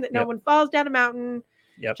weekend, that no one falls down a mountain.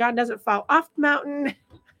 Yep. John doesn't fall off the mountain.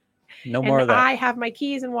 No more of that. I have my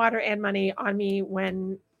keys and water and money on me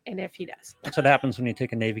when and if he does. That's what happens when you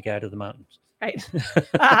take a Navy guy to the mountains. Right.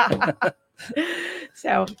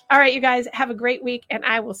 So, all right, you guys have a great week, and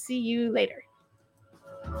I will see you later.